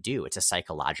have to do. It's a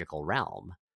psychological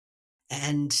realm.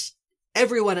 And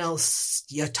everyone else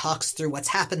talks through what's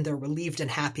happened. They're relieved and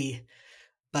happy,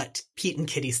 but Pete and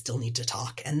Kitty still need to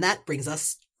talk. And that brings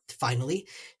us, finally,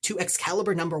 to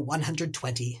Excalibur number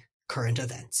 120, Current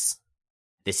Events.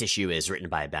 This issue is written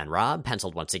by Ben Robb,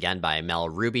 penciled once again by Mel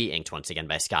Ruby, inked once again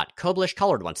by Scott Koblish,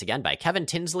 colored once again by Kevin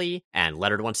Tinsley, and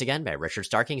lettered once again by Richard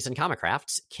Starkings and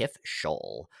Comicraft's Kif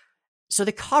Scholl. So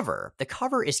the cover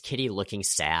is Kitty looking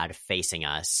sad, facing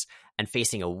us, and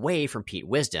facing away from Pete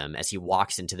Wisdom as he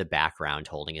walks into the background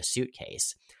holding a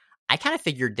suitcase. I kind of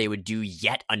figured they would do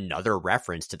yet another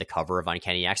reference to the cover of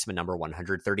Uncanny X-Men number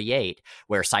 138,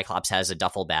 where Cyclops has a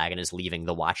duffel bag and is leaving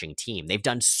the watching team. They've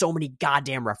done so many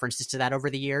goddamn references to that over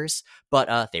the years,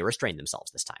 but they restrained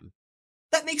themselves this time.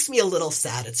 That makes me a little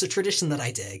sad. It's a tradition that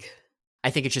I dig. I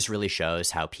think it just really shows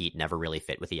how Pete never really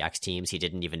fit with the X-teams. He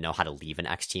didn't even know how to leave an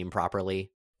X-team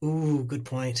properly. Ooh, good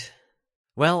point.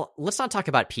 Well, let's not talk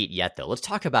about Pete yet, though. Let's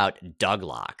talk about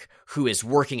Douglock, who is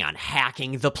working on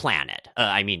hacking the planet.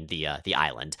 The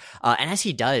island. And as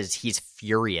he does, he's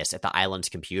furious at the island's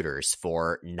computers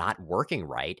for not working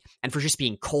right and for just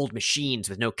being cold machines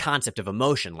with no concept of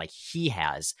emotion like he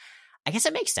has. I guess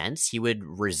it makes sense. He would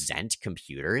resent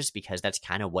computers because that's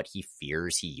kind of what he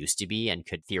fears he used to be and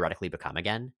could theoretically become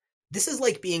again. This is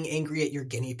like being angry at your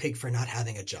guinea pig for not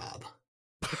having a job.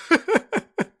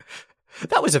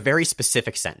 That was a very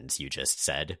specific sentence you just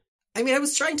said. I mean, I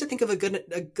was trying to think of a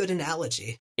good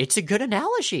analogy. It's a good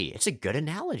analogy.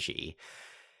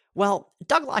 Well,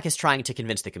 Douglock is trying to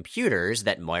convince the computers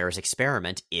that Moira's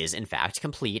experiment is in fact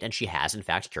complete and she has in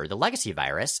fact cured the legacy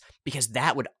virus, because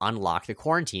that would unlock the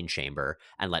quarantine chamber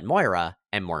and let Moira,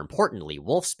 and more importantly,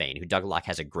 Wolfsbane, who Douglock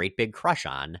has a great big crush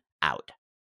on, out.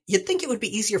 You'd think it would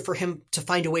be easier for him to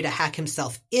find a way to hack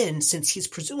himself in, since he's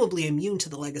presumably immune to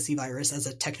the legacy virus as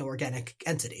a techno-organic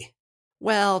entity.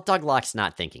 Well, Douglock's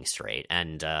not thinking straight,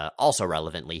 and also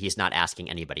relevantly, he's not asking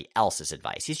anybody else's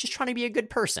advice. He's just trying to be a good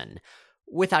person,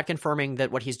 without confirming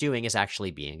that what he's doing is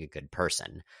actually being a good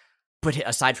person. But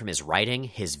aside from his writing,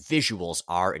 his visuals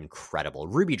are incredible.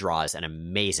 Ruby draws an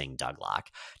amazing Douglock.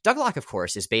 Douglock, of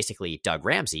course, is basically Doug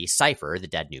Ramsey, Cypher, the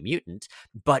dead New Mutant,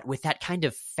 but with that kind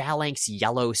of phalanx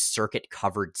yellow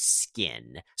circuit-covered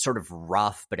skin, sort of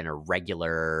rough but in a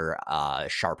regular,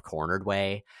 sharp-cornered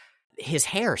way. His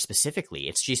hair, specifically,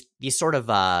 it's just these sort of,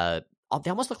 they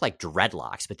almost look like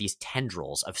dreadlocks, but these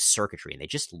tendrils of circuitry, and they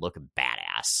just look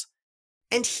badass.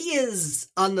 And he is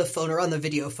on the phone, or on the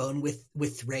video phone,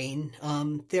 with Rain.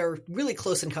 They're really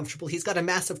close and comfortable. He's got a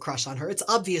massive crush on her. It's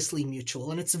obviously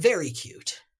mutual, and it's very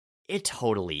cute. It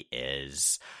totally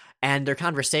is. And their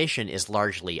conversation is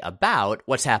largely about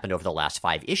what's happened over the last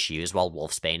 5 issues while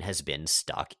Wolfsbane has been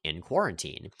stuck in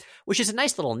quarantine, which is a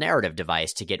nice little narrative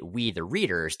device to get we, the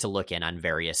readers, to look in on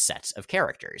various sets of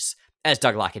characters, as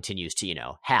Douglock continues to,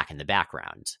 hack in the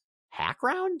background.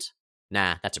 Hackround?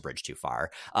 Nah, that's a bridge too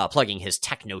far. Plugging his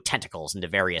techno-tentacles into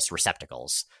various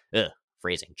receptacles. Ugh,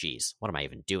 phrasing, geez, what am I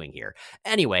even doing here?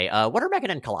 Anyway, what are Megan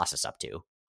and Colossus up to?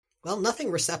 Well, nothing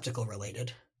receptacle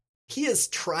related. He is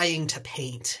trying to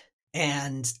paint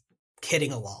and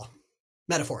hitting a wall,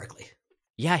 metaphorically.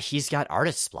 Yeah, he's got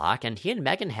artist's block, and he and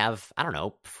Megan have,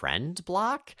 friend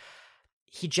block?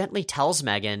 He gently tells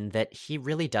Megan that he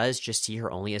really does just see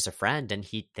her only as a friend, and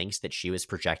he thinks that she was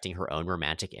projecting her own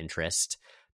romantic interest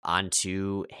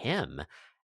onto him.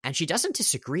 And she doesn't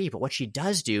disagree, but what she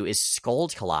does do is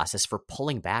scold Colossus for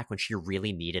pulling back when she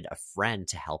really needed a friend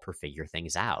to help her figure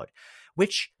things out.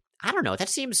 Which, I don't know, that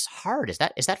seems hard. Is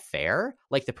that fair?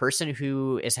 Like, the person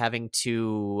who is having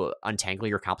to untangle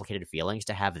your complicated feelings,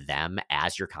 to have them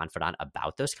as your confidant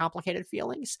about those complicated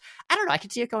feelings? I don't know, I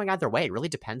can see it going either way. It really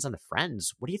depends on the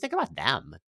friends. What do you think about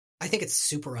them? I think it's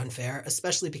super unfair,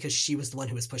 especially because she was the one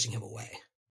who was pushing him away.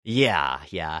 Yeah.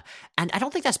 And I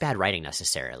don't think that's bad writing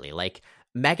necessarily. Like,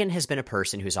 Megan has been a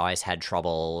person who's always had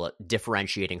trouble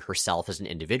differentiating herself as an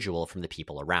individual from the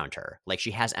people around her. Like,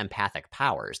 she has empathic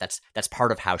powers. That's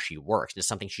part of how she works. It's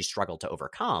something she struggled to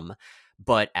overcome.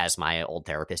 But as my old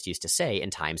therapist used to say, in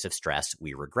times of stress,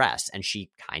 we regress. And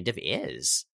she kind of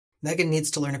is. Megan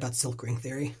needs to learn about silk ring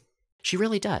theory. She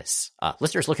really does.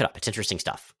 Listeners, look it up. It's interesting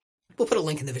stuff. We'll put a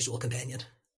link in the visual companion.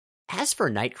 As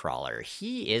for Nightcrawler,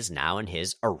 he is now in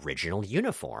his original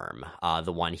uniform,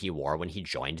 the one he wore when he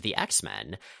joined the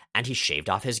X-Men, and he shaved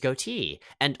off his goatee.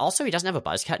 And also, he doesn't have a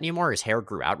buzz cut anymore. His hair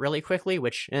grew out really quickly,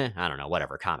 which, I don't know,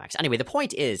 whatever, comics. Anyway, the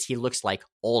point is, he looks like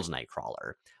old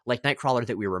Nightcrawler, like Nightcrawler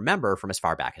that we remember from as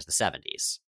far back as the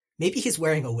 70s. Maybe he's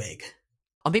wearing a wig.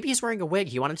 Oh, maybe he's wearing a wig.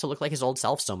 He wanted to look like his old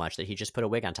self so much that he just put a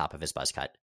wig on top of his buzz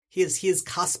cut. He is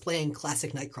cosplaying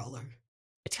classic Nightcrawler.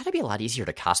 It's gotta be a lot easier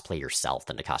to cosplay yourself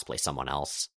than to cosplay someone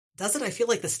else. Does it? I feel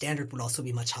like the standard would also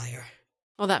be much higher.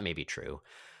 Well, that may be true.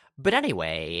 But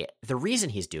anyway, the reason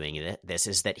he's doing this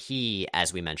is that he,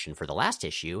 as we mentioned for the last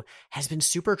issue, has been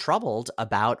super troubled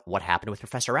about what happened with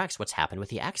Professor X, what's happened with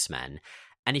the X-Men.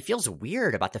 And he feels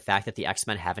weird about the fact that the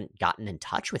X-Men haven't gotten in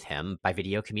touch with him by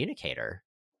video communicator.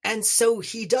 And so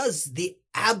he does the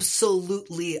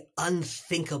absolutely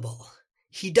unthinkable.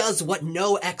 He does what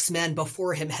no X-Man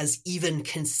before him has even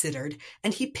considered,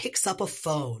 and he picks up a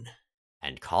phone.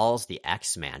 And calls the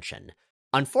X-Mansion.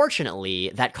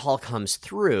 Unfortunately, that call comes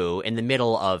through in the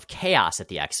middle of chaos at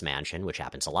the X-Mansion, which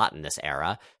happens a lot in this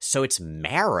era, so it's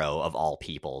Marrow, of all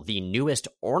people, the newest,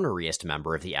 orneriest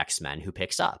member of the X-Men, who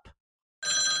picks up.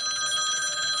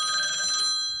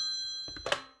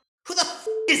 Who the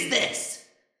is this?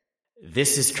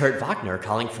 This is Kurt Wagner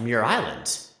calling from your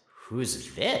island.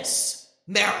 Who's this?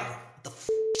 Marrow, what the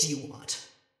do you want?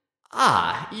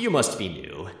 Ah, you must be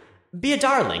new. Be a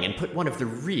darling and put one of the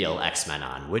real X-Men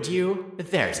on, would you?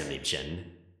 There's a Liebchen.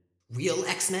 Real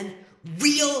X-Men?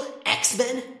 Real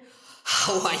X-Men?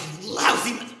 How are you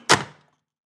lousy...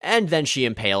 And then she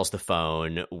impales the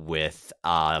phone with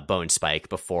a bone spike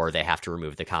before they have to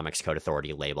remove the Comics Code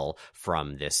Authority label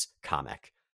from this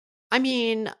comic. I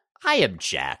mean, I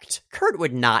object. Kurt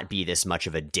would not be this much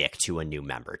of a dick to a new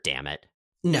member, damn it.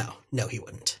 No, he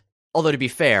wouldn't. Although, to be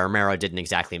fair, Marrow didn't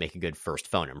exactly make a good first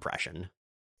phone impression.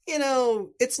 You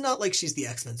know, it's not like she's the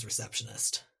X-Men's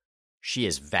receptionist. She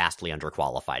is vastly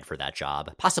underqualified for that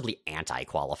job, possibly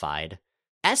anti-qualified.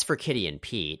 As for Kitty and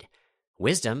Pete,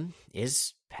 Wisdom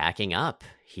is packing up.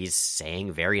 He's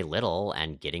saying very little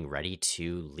and getting ready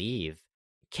to leave.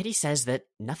 Kitty says that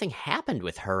nothing happened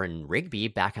with her and Rigby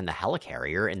back on the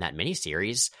helicarrier in that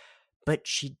miniseries, but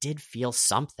she did feel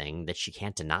something that she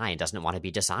can't deny and doesn't want to be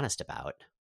dishonest about.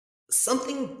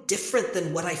 Something different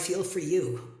than what I feel for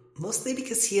you. Mostly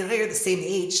because he and I are the same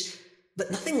age,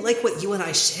 but nothing like what you and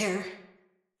I share.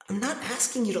 I'm not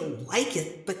asking you to like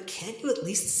it, but can't you at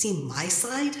least see my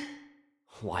side?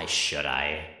 Why should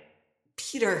I?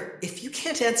 Peter, if you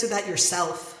can't answer that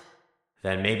yourself...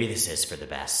 Then maybe this is for the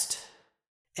best.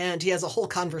 And he has a whole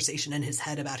conversation in his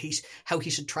head about how he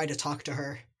should try to talk to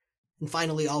her. And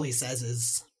finally all he says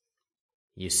is...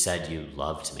 You said you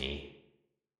loved me.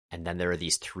 And then there are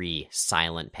these 3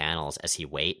 silent panels as he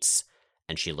waits,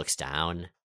 and she looks down,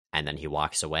 and then he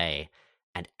walks away.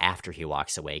 And after he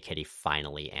walks away, Kitty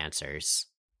finally answers.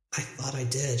 I thought I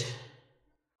did.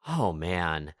 Oh,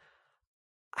 man.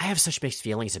 I have such mixed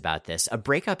feelings about this. A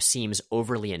breakup seems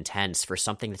overly intense for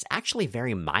something that's actually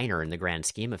very minor in the grand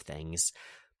scheme of things.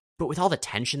 But with all the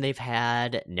tension they've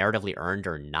had, narratively earned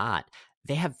or not,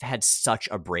 they have had such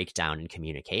a breakdown in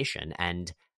communication,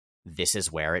 and this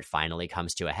is where it finally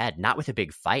comes to a head. Not with a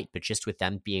big fight, but just with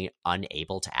them being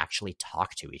unable to actually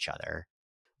talk to each other.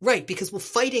 Right, because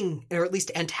fighting, or at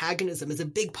least antagonism, is a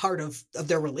big part of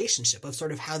their relationship, of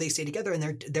sort of how they stay together and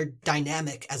their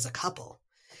dynamic as a couple.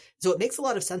 So it makes a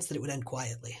lot of sense that it would end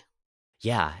quietly.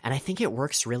 Yeah, and I think it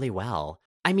works really well.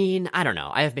 I mean, I don't know.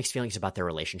 I have mixed feelings about their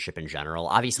relationship in general.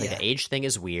 Obviously, The age thing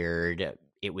is weird.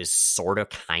 It was sort of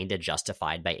kind of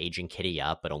justified by aging Kitty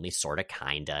up, but only sort of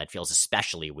kind of. It feels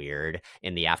especially weird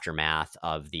in the aftermath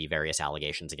of the various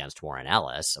allegations against Warren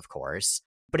Ellis, of course.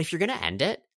 But if you're going to end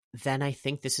it, then I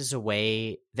think this is a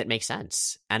way that makes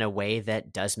sense, and a way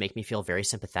that does make me feel very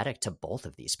sympathetic to both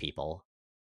of these people.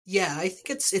 Yeah, I think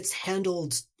it's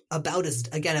handled about as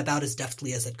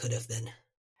deftly as it could have been.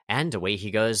 And away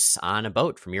he goes on a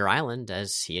boat from your island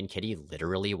as he and Kitty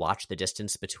literally watch the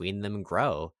distance between them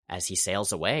grow as he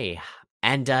sails away.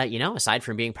 And, aside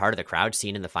from being part of the crowd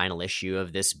scene in the final issue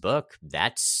of this book,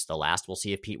 that's the last we'll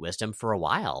see of Pete Wisdom for a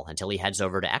while, until he heads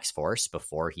over to X-Force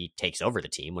before he takes over the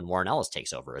team when Warren Ellis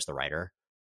takes over as the writer.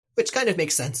 Which kind of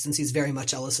makes sense, since he's very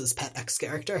much Ellis's pet X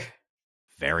character.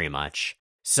 Very much.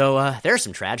 So there's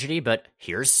some tragedy, but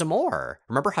here's some more.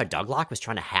 Remember how Douglock was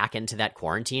trying to hack into that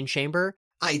quarantine chamber?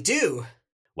 I do.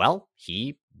 Well,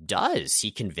 he does.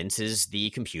 He convinces the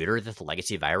computer that the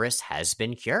legacy virus has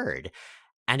been cured,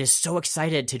 and is so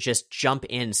excited to just jump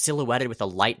in silhouetted with a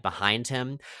light behind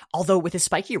him. Although with his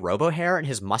spiky robo hair and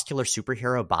his muscular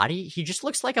superhero body, he just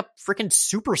looks like a freaking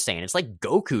Super Saiyan. It's like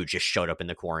Goku just showed up in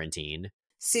the quarantine.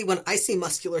 See, when I see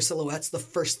muscular silhouettes, the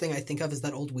first thing I think of is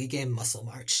that old Wii game Muscle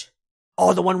March.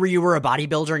 Oh, the one where you were a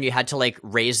bodybuilder and you had to, like,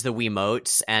 raise the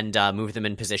Wiimotes and move them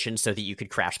in position so that you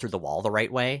could crash through the wall the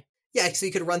right way? Yeah, so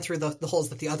you could run through the holes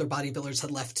that the other bodybuilders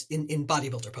had left in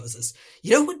bodybuilder poses.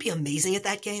 You know who would be amazing at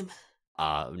that game?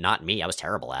 Not me. I was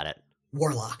terrible at it.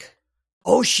 Warlock.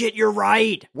 Oh shit, you're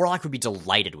right! Warlock would be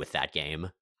delighted with that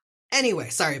game. Anyway,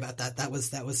 sorry about that. That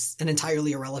was an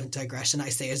entirely irrelevant digression, I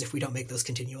say, as if we don't make those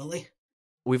continually.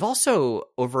 We've also,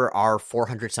 over our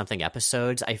 400-something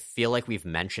episodes, I feel like we've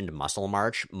mentioned Muscle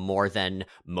March more than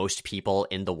most people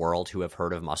in the world who have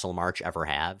heard of Muscle March ever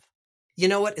have. You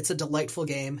know what? It's a delightful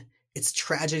game. It's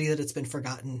tragedy that it's been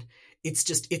forgotten. It's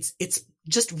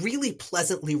just really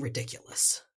pleasantly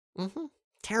ridiculous. Mm-hmm.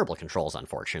 Terrible controls,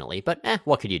 unfortunately, but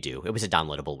what could you do? It was a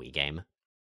downloadable Wii game.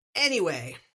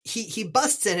 Anyway, he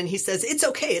busts in and he says, "It's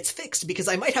okay, it's fixed, because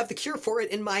I might have the cure for it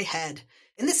in my head."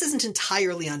 And this isn't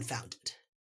entirely unfounded.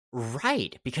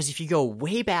 Right, because if you go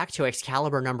way back to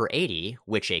Excalibur number 80,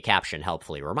 which a caption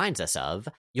helpfully reminds us of,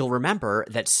 you'll remember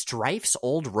that Strife's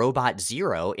old robot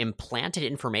Zero implanted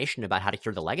information about how to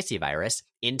cure the legacy virus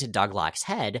into Douglock's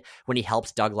head when he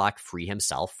helped Douglock free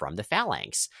himself from the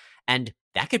Phalanx. And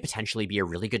that could potentially be a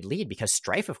really good lead, because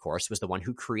Strife, of course, was the one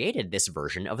who created this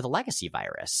version of the legacy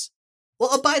virus. Well,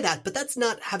 I'll buy that, but that's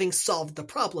not having solved the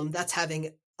problem. That's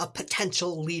having a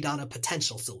potential lead on a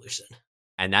potential solution.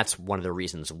 And that's one of the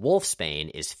reasons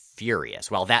Wolfsbane is furious.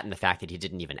 Well, that and the fact that he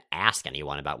didn't even ask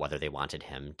anyone about whether they wanted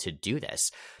him to do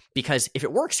this. Because if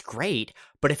it works, great,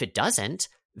 but if it doesn't,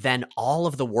 then all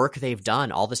of the work they've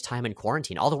done all this time in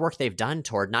quarantine, all the work they've done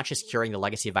toward not just curing the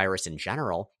legacy virus in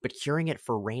general, but curing it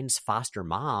for Rain's foster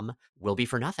mom, will be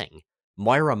for nothing.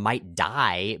 Moira might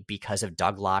die because of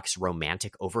Douglock's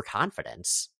romantic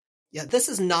overconfidence. Yeah, this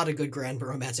is not a good grand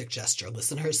romantic gesture,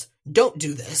 listeners. Don't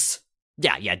do this.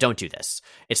 Yeah, don't do this.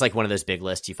 It's like one of those big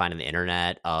lists you find on the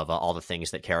internet of all the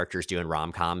things that characters do in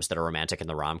rom-coms that are romantic in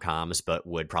the rom-coms, but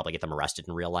would probably get them arrested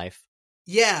in real life.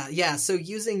 Yeah. So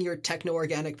using your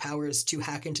techno-organic powers to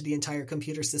hack into the entire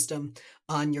computer system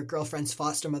on your girlfriend's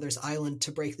foster mother's island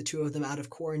to break the two of them out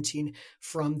of quarantine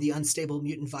from the unstable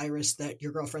mutant virus that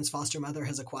your girlfriend's foster mother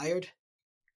has acquired.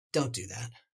 Don't do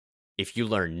that. If you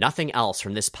learn nothing else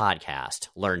from this podcast,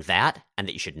 learn that, and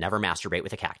that you should never masturbate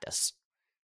with a cactus.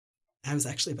 I was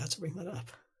actually about to bring that up.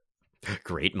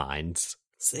 Great minds.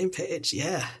 Same page,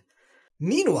 yeah.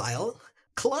 Meanwhile,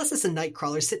 Colossus and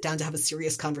Nightcrawler sit down to have a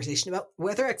serious conversation about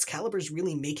whether Excalibur's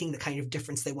really making the kind of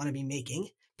difference they want to be making,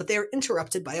 but they are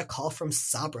interrupted by a call from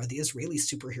Sabra, the Israeli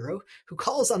superhero, who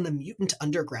calls on the Mutant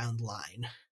Underground line.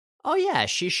 Oh yeah,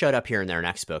 she showed up here in their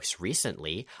next books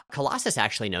recently. Colossus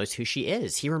actually knows who she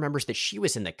is. He remembers that she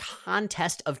was in the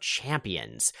Contest of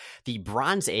Champions, the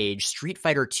Bronze Age Street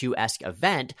Fighter II-esque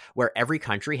event where every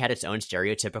country had its own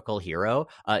stereotypical hero.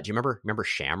 Do you remember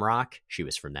Shamrock? She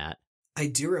was from that. I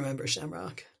do remember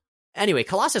Shamrock. Anyway,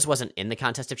 Colossus wasn't in the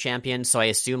Contest of Champions, so I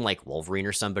assume like Wolverine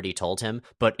or somebody told him,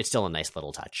 but it's still a nice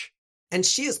little touch. And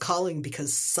she is calling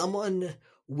because someone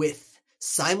with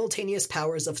simultaneous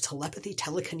powers of telepathy,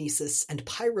 telekinesis, and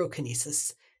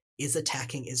pyrokinesis is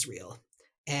attacking Israel.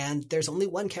 And there's only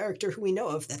one character who we know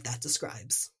of that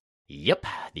describes. Yep,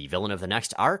 the villain of the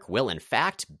next arc will in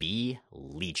fact be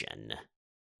Legion.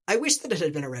 I wish that it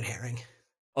had been a red herring.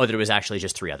 Oh, that it was actually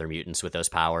just 3 other mutants with those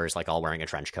powers, like all wearing a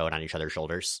trench coat on each other's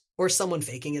shoulders. Or someone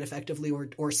faking it effectively,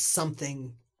 or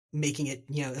something making it,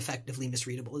 effectively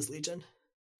misreadable as Legion.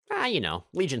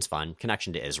 Legion's fun.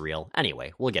 Connection to Israel.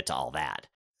 Anyway, we'll get to all that.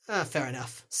 Fair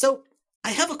enough. So,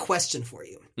 I have a question for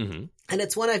you. Mm-hmm. And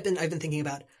it's one I've been thinking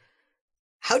about.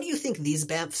 How do you think these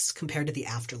Bamfs compare to the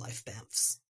Afterlife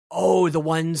Bamfs? Oh, the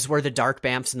ones where the dark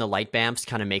Bamfs and the light Bamfs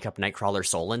kind of make up Nightcrawler's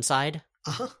soul inside?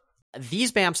 Uh-huh.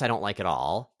 These Bamfs I don't like at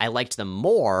all. I liked them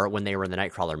more when they were in the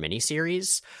Nightcrawler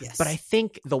miniseries. Yes. But I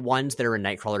think the ones that are in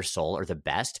Nightcrawler's soul are the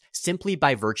best, simply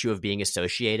by virtue of being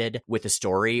associated with a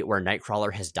story where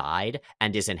Nightcrawler has died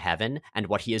and is in heaven, and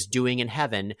what he is doing in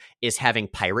heaven is having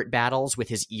pirate battles with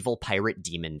his evil pirate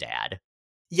demon dad.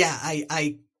 Yeah,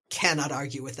 I cannot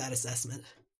argue with that assessment.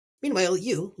 Meanwhile,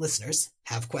 you, listeners,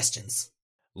 have questions.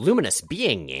 Luminous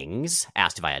Beingings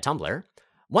asked via Tumblr,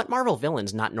 what Marvel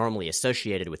villains not normally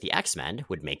associated with the X-Men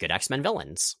would make good X-Men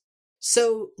villains?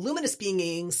 So, luminous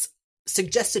beings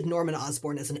suggested Norman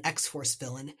Osborn as an X-Force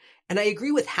villain, and I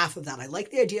agree with half of that. I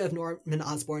like the idea of Norman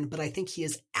Osborn, but I think he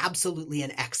is absolutely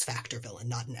an X-Factor villain,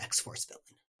 not an X-Force villain.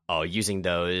 Oh, using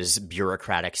those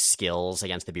bureaucratic skills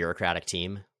against the bureaucratic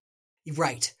team?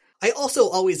 Right. I also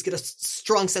always get a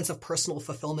strong sense of personal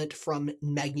fulfillment from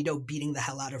Magneto beating the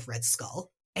hell out of Red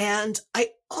Skull. And I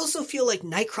also feel like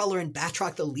Nightcrawler and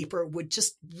Batroc the Leaper would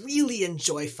just really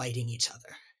enjoy fighting each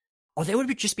other. Oh, they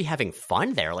would just be having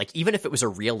fun there. Like, even if it was a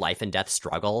real life and death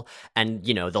struggle and,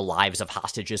 you know, the lives of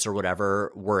hostages or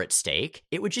whatever were at stake,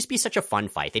 it would just be such a fun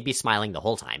fight. They'd be smiling the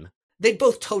whole time. They'd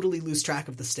both totally lose track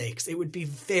of the stakes. It would be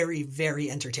very, very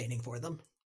entertaining for them.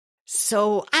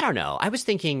 So, I don't know. I was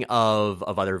thinking of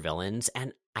other villains,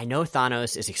 and I know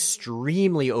Thanos is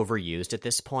extremely overused at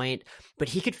this point, but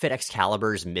he could fit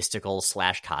Excalibur's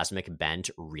mystical/cosmic bent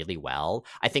really well.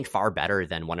 I think far better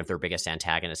than one of their biggest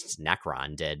antagonists,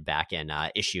 Necron, did back in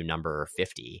issue number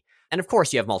 50. And of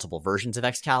course, you have multiple versions of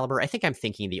Excalibur. I think I'm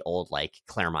thinking the old, like,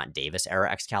 Claremont Davis era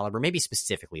Excalibur, maybe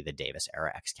specifically the Davis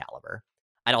era Excalibur.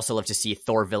 I'd also love to see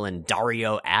Thor villain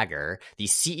Dario Agger, the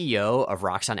CEO of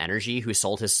Roxxon Energy, who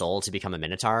sold his soul to become a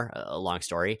Minotaur, a long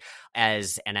story,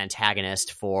 as an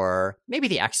antagonist for maybe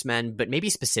the X-Men, but maybe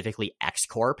specifically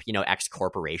X-Corp, you know,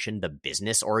 X-Corporation, the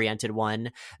business-oriented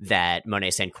one that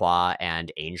Monet St. Croix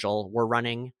and Angel were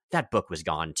running. That book was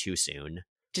gone too soon.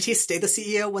 Did he stay the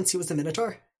CEO once he was a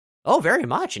Minotaur? Oh, very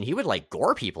much, and he would, like,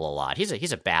 gore people a lot. He's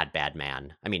a bad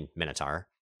man. I mean, Minotaur.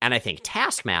 And I think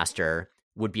Taskmaster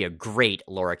would be a great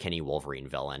Laura Kinney Wolverine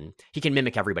villain. He can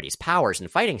mimic everybody's powers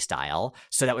and fighting style,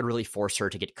 so that would really force her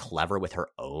to get clever with her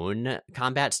own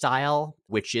combat style,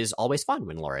 which is always fun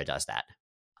when Laura does that.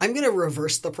 I'm going to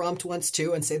reverse the prompt once,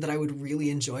 too, and say that I would really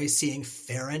enjoy seeing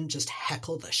Farron just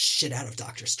heckle the shit out of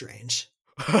Doctor Strange.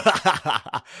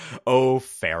 Oh,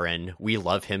 Farron. We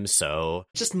love him so.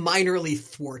 Just minorly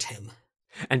thwart him.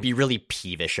 And be really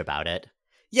peevish about it.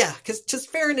 Yeah, because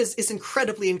Farron is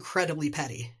incredibly, incredibly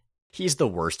petty. He's the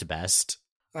worst best.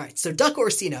 All right, so Duck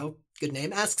Orsino, good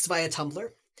name, asks via Tumblr,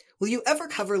 will you ever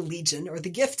cover Legion or The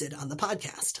Gifted on the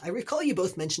podcast? I recall you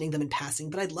both mentioning them in passing,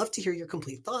 but I'd love to hear your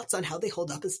complete thoughts on how they hold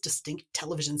up as distinct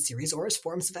television series or as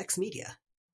forms of X media.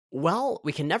 Well,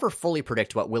 we can never fully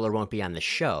predict what will or won't be on the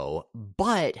show,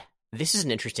 but this is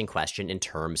an interesting question in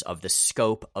terms of the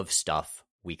scope of stuff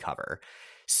we cover.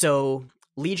 So,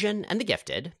 Legion and The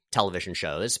Gifted, television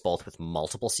shows, both with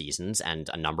multiple seasons and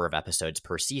a number of episodes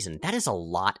per season, that is a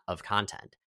lot of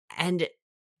content. And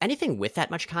anything with that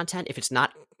much content, if it's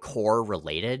not core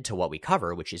related to what we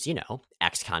cover, which is, you know,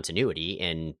 X continuity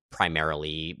in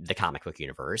primarily the comic book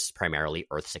universe, primarily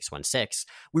Earth 616,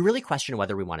 we really question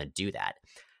whether we want to do that.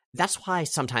 That's why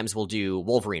sometimes we'll do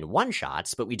Wolverine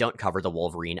one-shots, but we don't cover the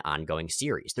Wolverine ongoing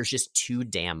series. There's just too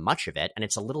damn much of it, and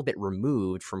it's a little bit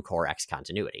removed from core X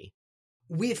continuity.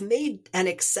 We've made an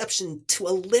exception to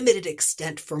a limited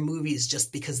extent for movies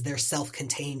just because they're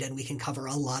self-contained and we can cover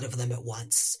a lot of them at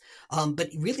once. But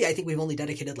really, I think we've only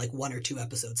dedicated like 1 or 2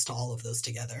 episodes to all of those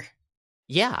together.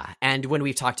 Yeah, and when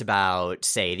we've talked about,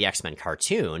 say, the X-Men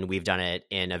cartoon, we've done it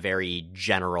in a very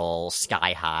general,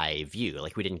 sky-high view.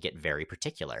 Like, we didn't get very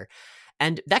particular.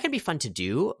 And that can be fun to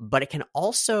do, but it can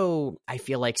also, I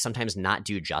feel like, sometimes not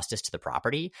do justice to the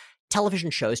property.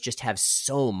 Television shows just have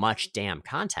so much damn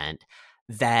content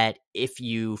that if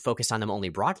you focus on them only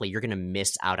broadly, you're going to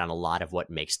miss out on a lot of what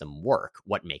makes them work,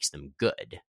 what makes them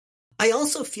good. I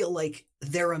also feel like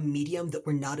they're a medium that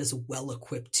we're not as well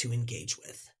equipped to engage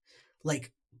with.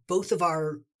 Like, both of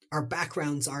our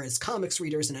backgrounds are as comics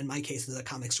readers, and in my case as a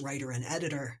comics writer and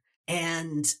editor,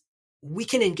 and we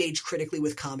can engage critically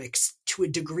with comics to a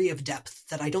degree of depth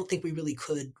that I don't think we really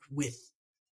could with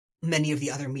many of the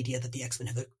other media that the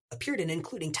X-Men have appeared in,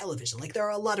 including television. Like, there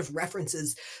are a lot of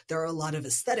references, there are a lot of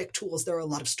aesthetic tools, there are a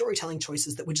lot of storytelling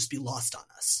choices that would just be lost on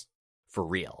us. For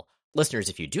real. Listeners,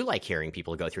 if you do like hearing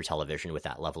people go through television with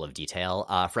that level of detail,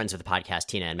 friends of the podcast,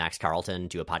 Tina and Max Carlton,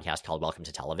 do a podcast called Welcome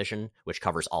to Television, which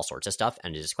covers all sorts of stuff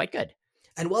and is quite good.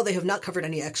 And while they have not covered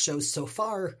any X shows so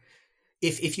far,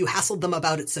 if you hassled them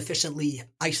about it sufficiently,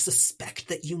 I suspect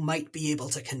that you might be able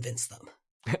to convince them.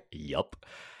 Yup.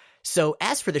 So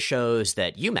as for the shows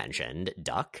that you mentioned,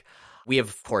 Duck, we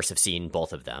of course have seen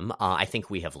both of them. I think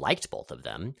we have liked both of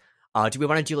them. Do we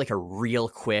want to do like a real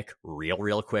quick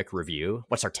review?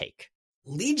 What's our take?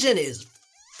 Legion is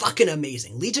fucking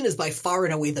amazing. Legion is by far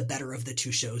and away the better of the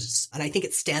 2 shows, and I think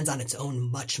it stands on its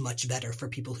own much, much better for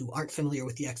people who aren't familiar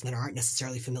with the X-Men or aren't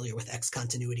necessarily familiar with X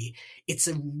continuity. It's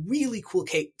a really cool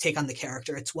take on the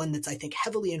character. It's one that's, I think,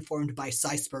 heavily informed by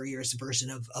Cy Spurrier's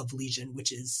version of Legion,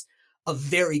 which is a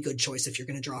very good choice if you're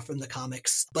going to draw from the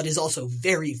comics, but is also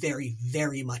very, very,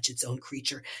 very much its own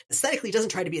creature. Aesthetically, doesn't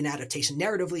try to be an adaptation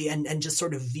narratively and just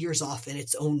sort of veers off in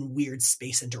its own weird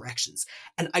space and directions.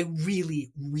 And I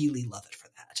really, really love it for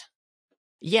that.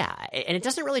 Yeah, and it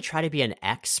doesn't really try to be an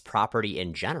X property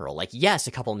in general. Like, yes,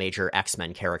 a couple major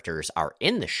X-Men characters are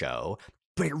in the show,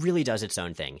 but it really does its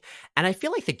own thing. And I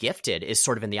feel like The Gifted is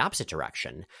sort of in the opposite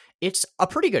direction. It's a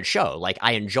pretty good show. Like,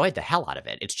 I enjoyed the hell out of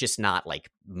it. It's just not, like,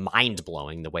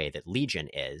 mind-blowing the way that Legion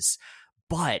is.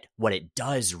 But what it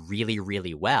does really,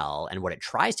 really well, and what it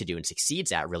tries to do and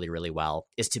succeeds at really, really well,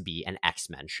 is to be an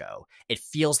X-Men show. It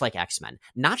feels like X-Men,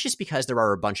 not just because there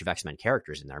are a bunch of X-Men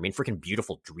characters in there. I mean, freaking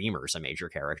Beautiful Dreamer's a major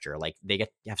character. Like, they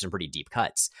have some pretty deep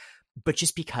cuts. But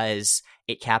just because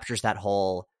it captures that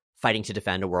whole fighting to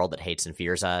defend a world that hates and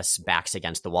fears us, backs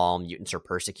against the wall, mutants are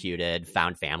persecuted,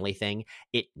 found family thing,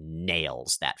 it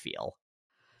nails that feel.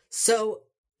 So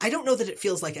I don't know that it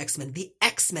feels like X-Men. The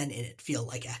X-Men in it feel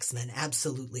like X-Men,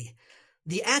 absolutely.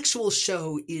 The actual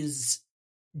show is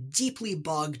deeply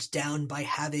bogged down by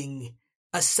having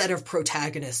a set of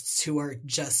protagonists who are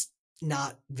just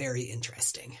not very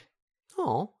interesting.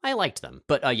 Oh, I liked them.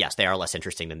 But yes, they are less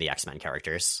interesting than the X-Men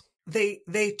characters.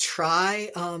 They try.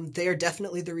 They are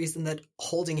definitely the reason that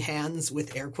holding hands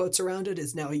with air quotes around it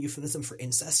is now a euphemism for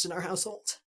incest in our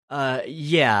household.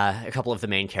 Yeah, a couple of the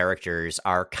main characters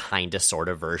are kind of sort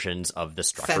of versions of the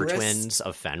Strucker twins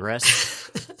of Fenris.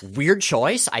 Weird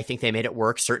choice. I think they made it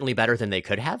work certainly better than they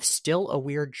could have. Still a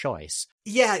weird choice.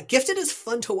 Yeah, Gifted is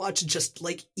fun to watch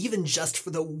even just for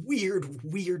the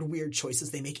weird choices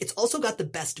they make. It's also got the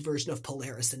best version of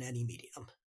Polaris in any medium.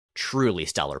 Truly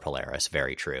stellar Polaris.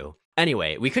 Very true.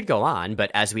 Anyway, we could go on,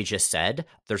 but as we just said,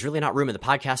 there's really not room in the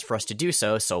podcast for us to do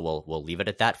so we'll leave it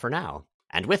at that for now.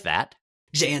 And with that,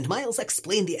 Jay and Miles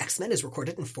Explain the X-Men is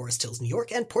recorded in Forest Hills, New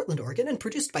York and Portland, Oregon, and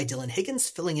produced by Dylan Higgins,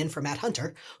 filling in for Matt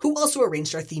Hunter, who also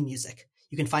arranged our theme music.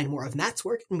 You can find more of Matt's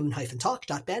work at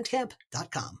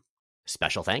moon-talk.bandcamp.com.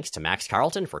 Special thanks to Max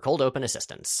Carlton for cold open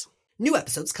assistance. New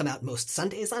episodes come out most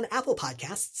Sundays on Apple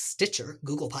Podcasts, Stitcher,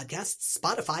 Google Podcasts,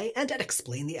 Spotify, and at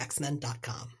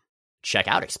explainthexmen.com. Check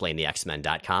out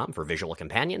explainthexmen.com for visual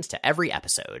companions to every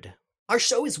episode. Our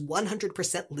show is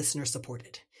 100%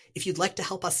 listener-supported. If you'd like to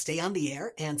help us stay on the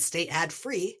air and stay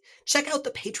ad-free, check out the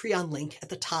Patreon link at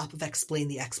the top of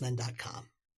explainthexmen.com.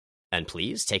 And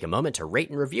please take a moment to rate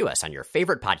and review us on your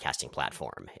favorite podcasting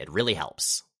platform. It really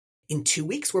helps. In 2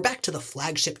 weeks, we're back to the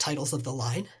flagship titles of the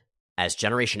line. As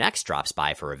Generation X drops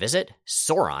by for a visit,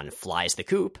 Sauron flies the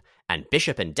coop, and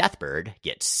Bishop and Deathbird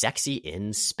get sexy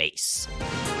in space.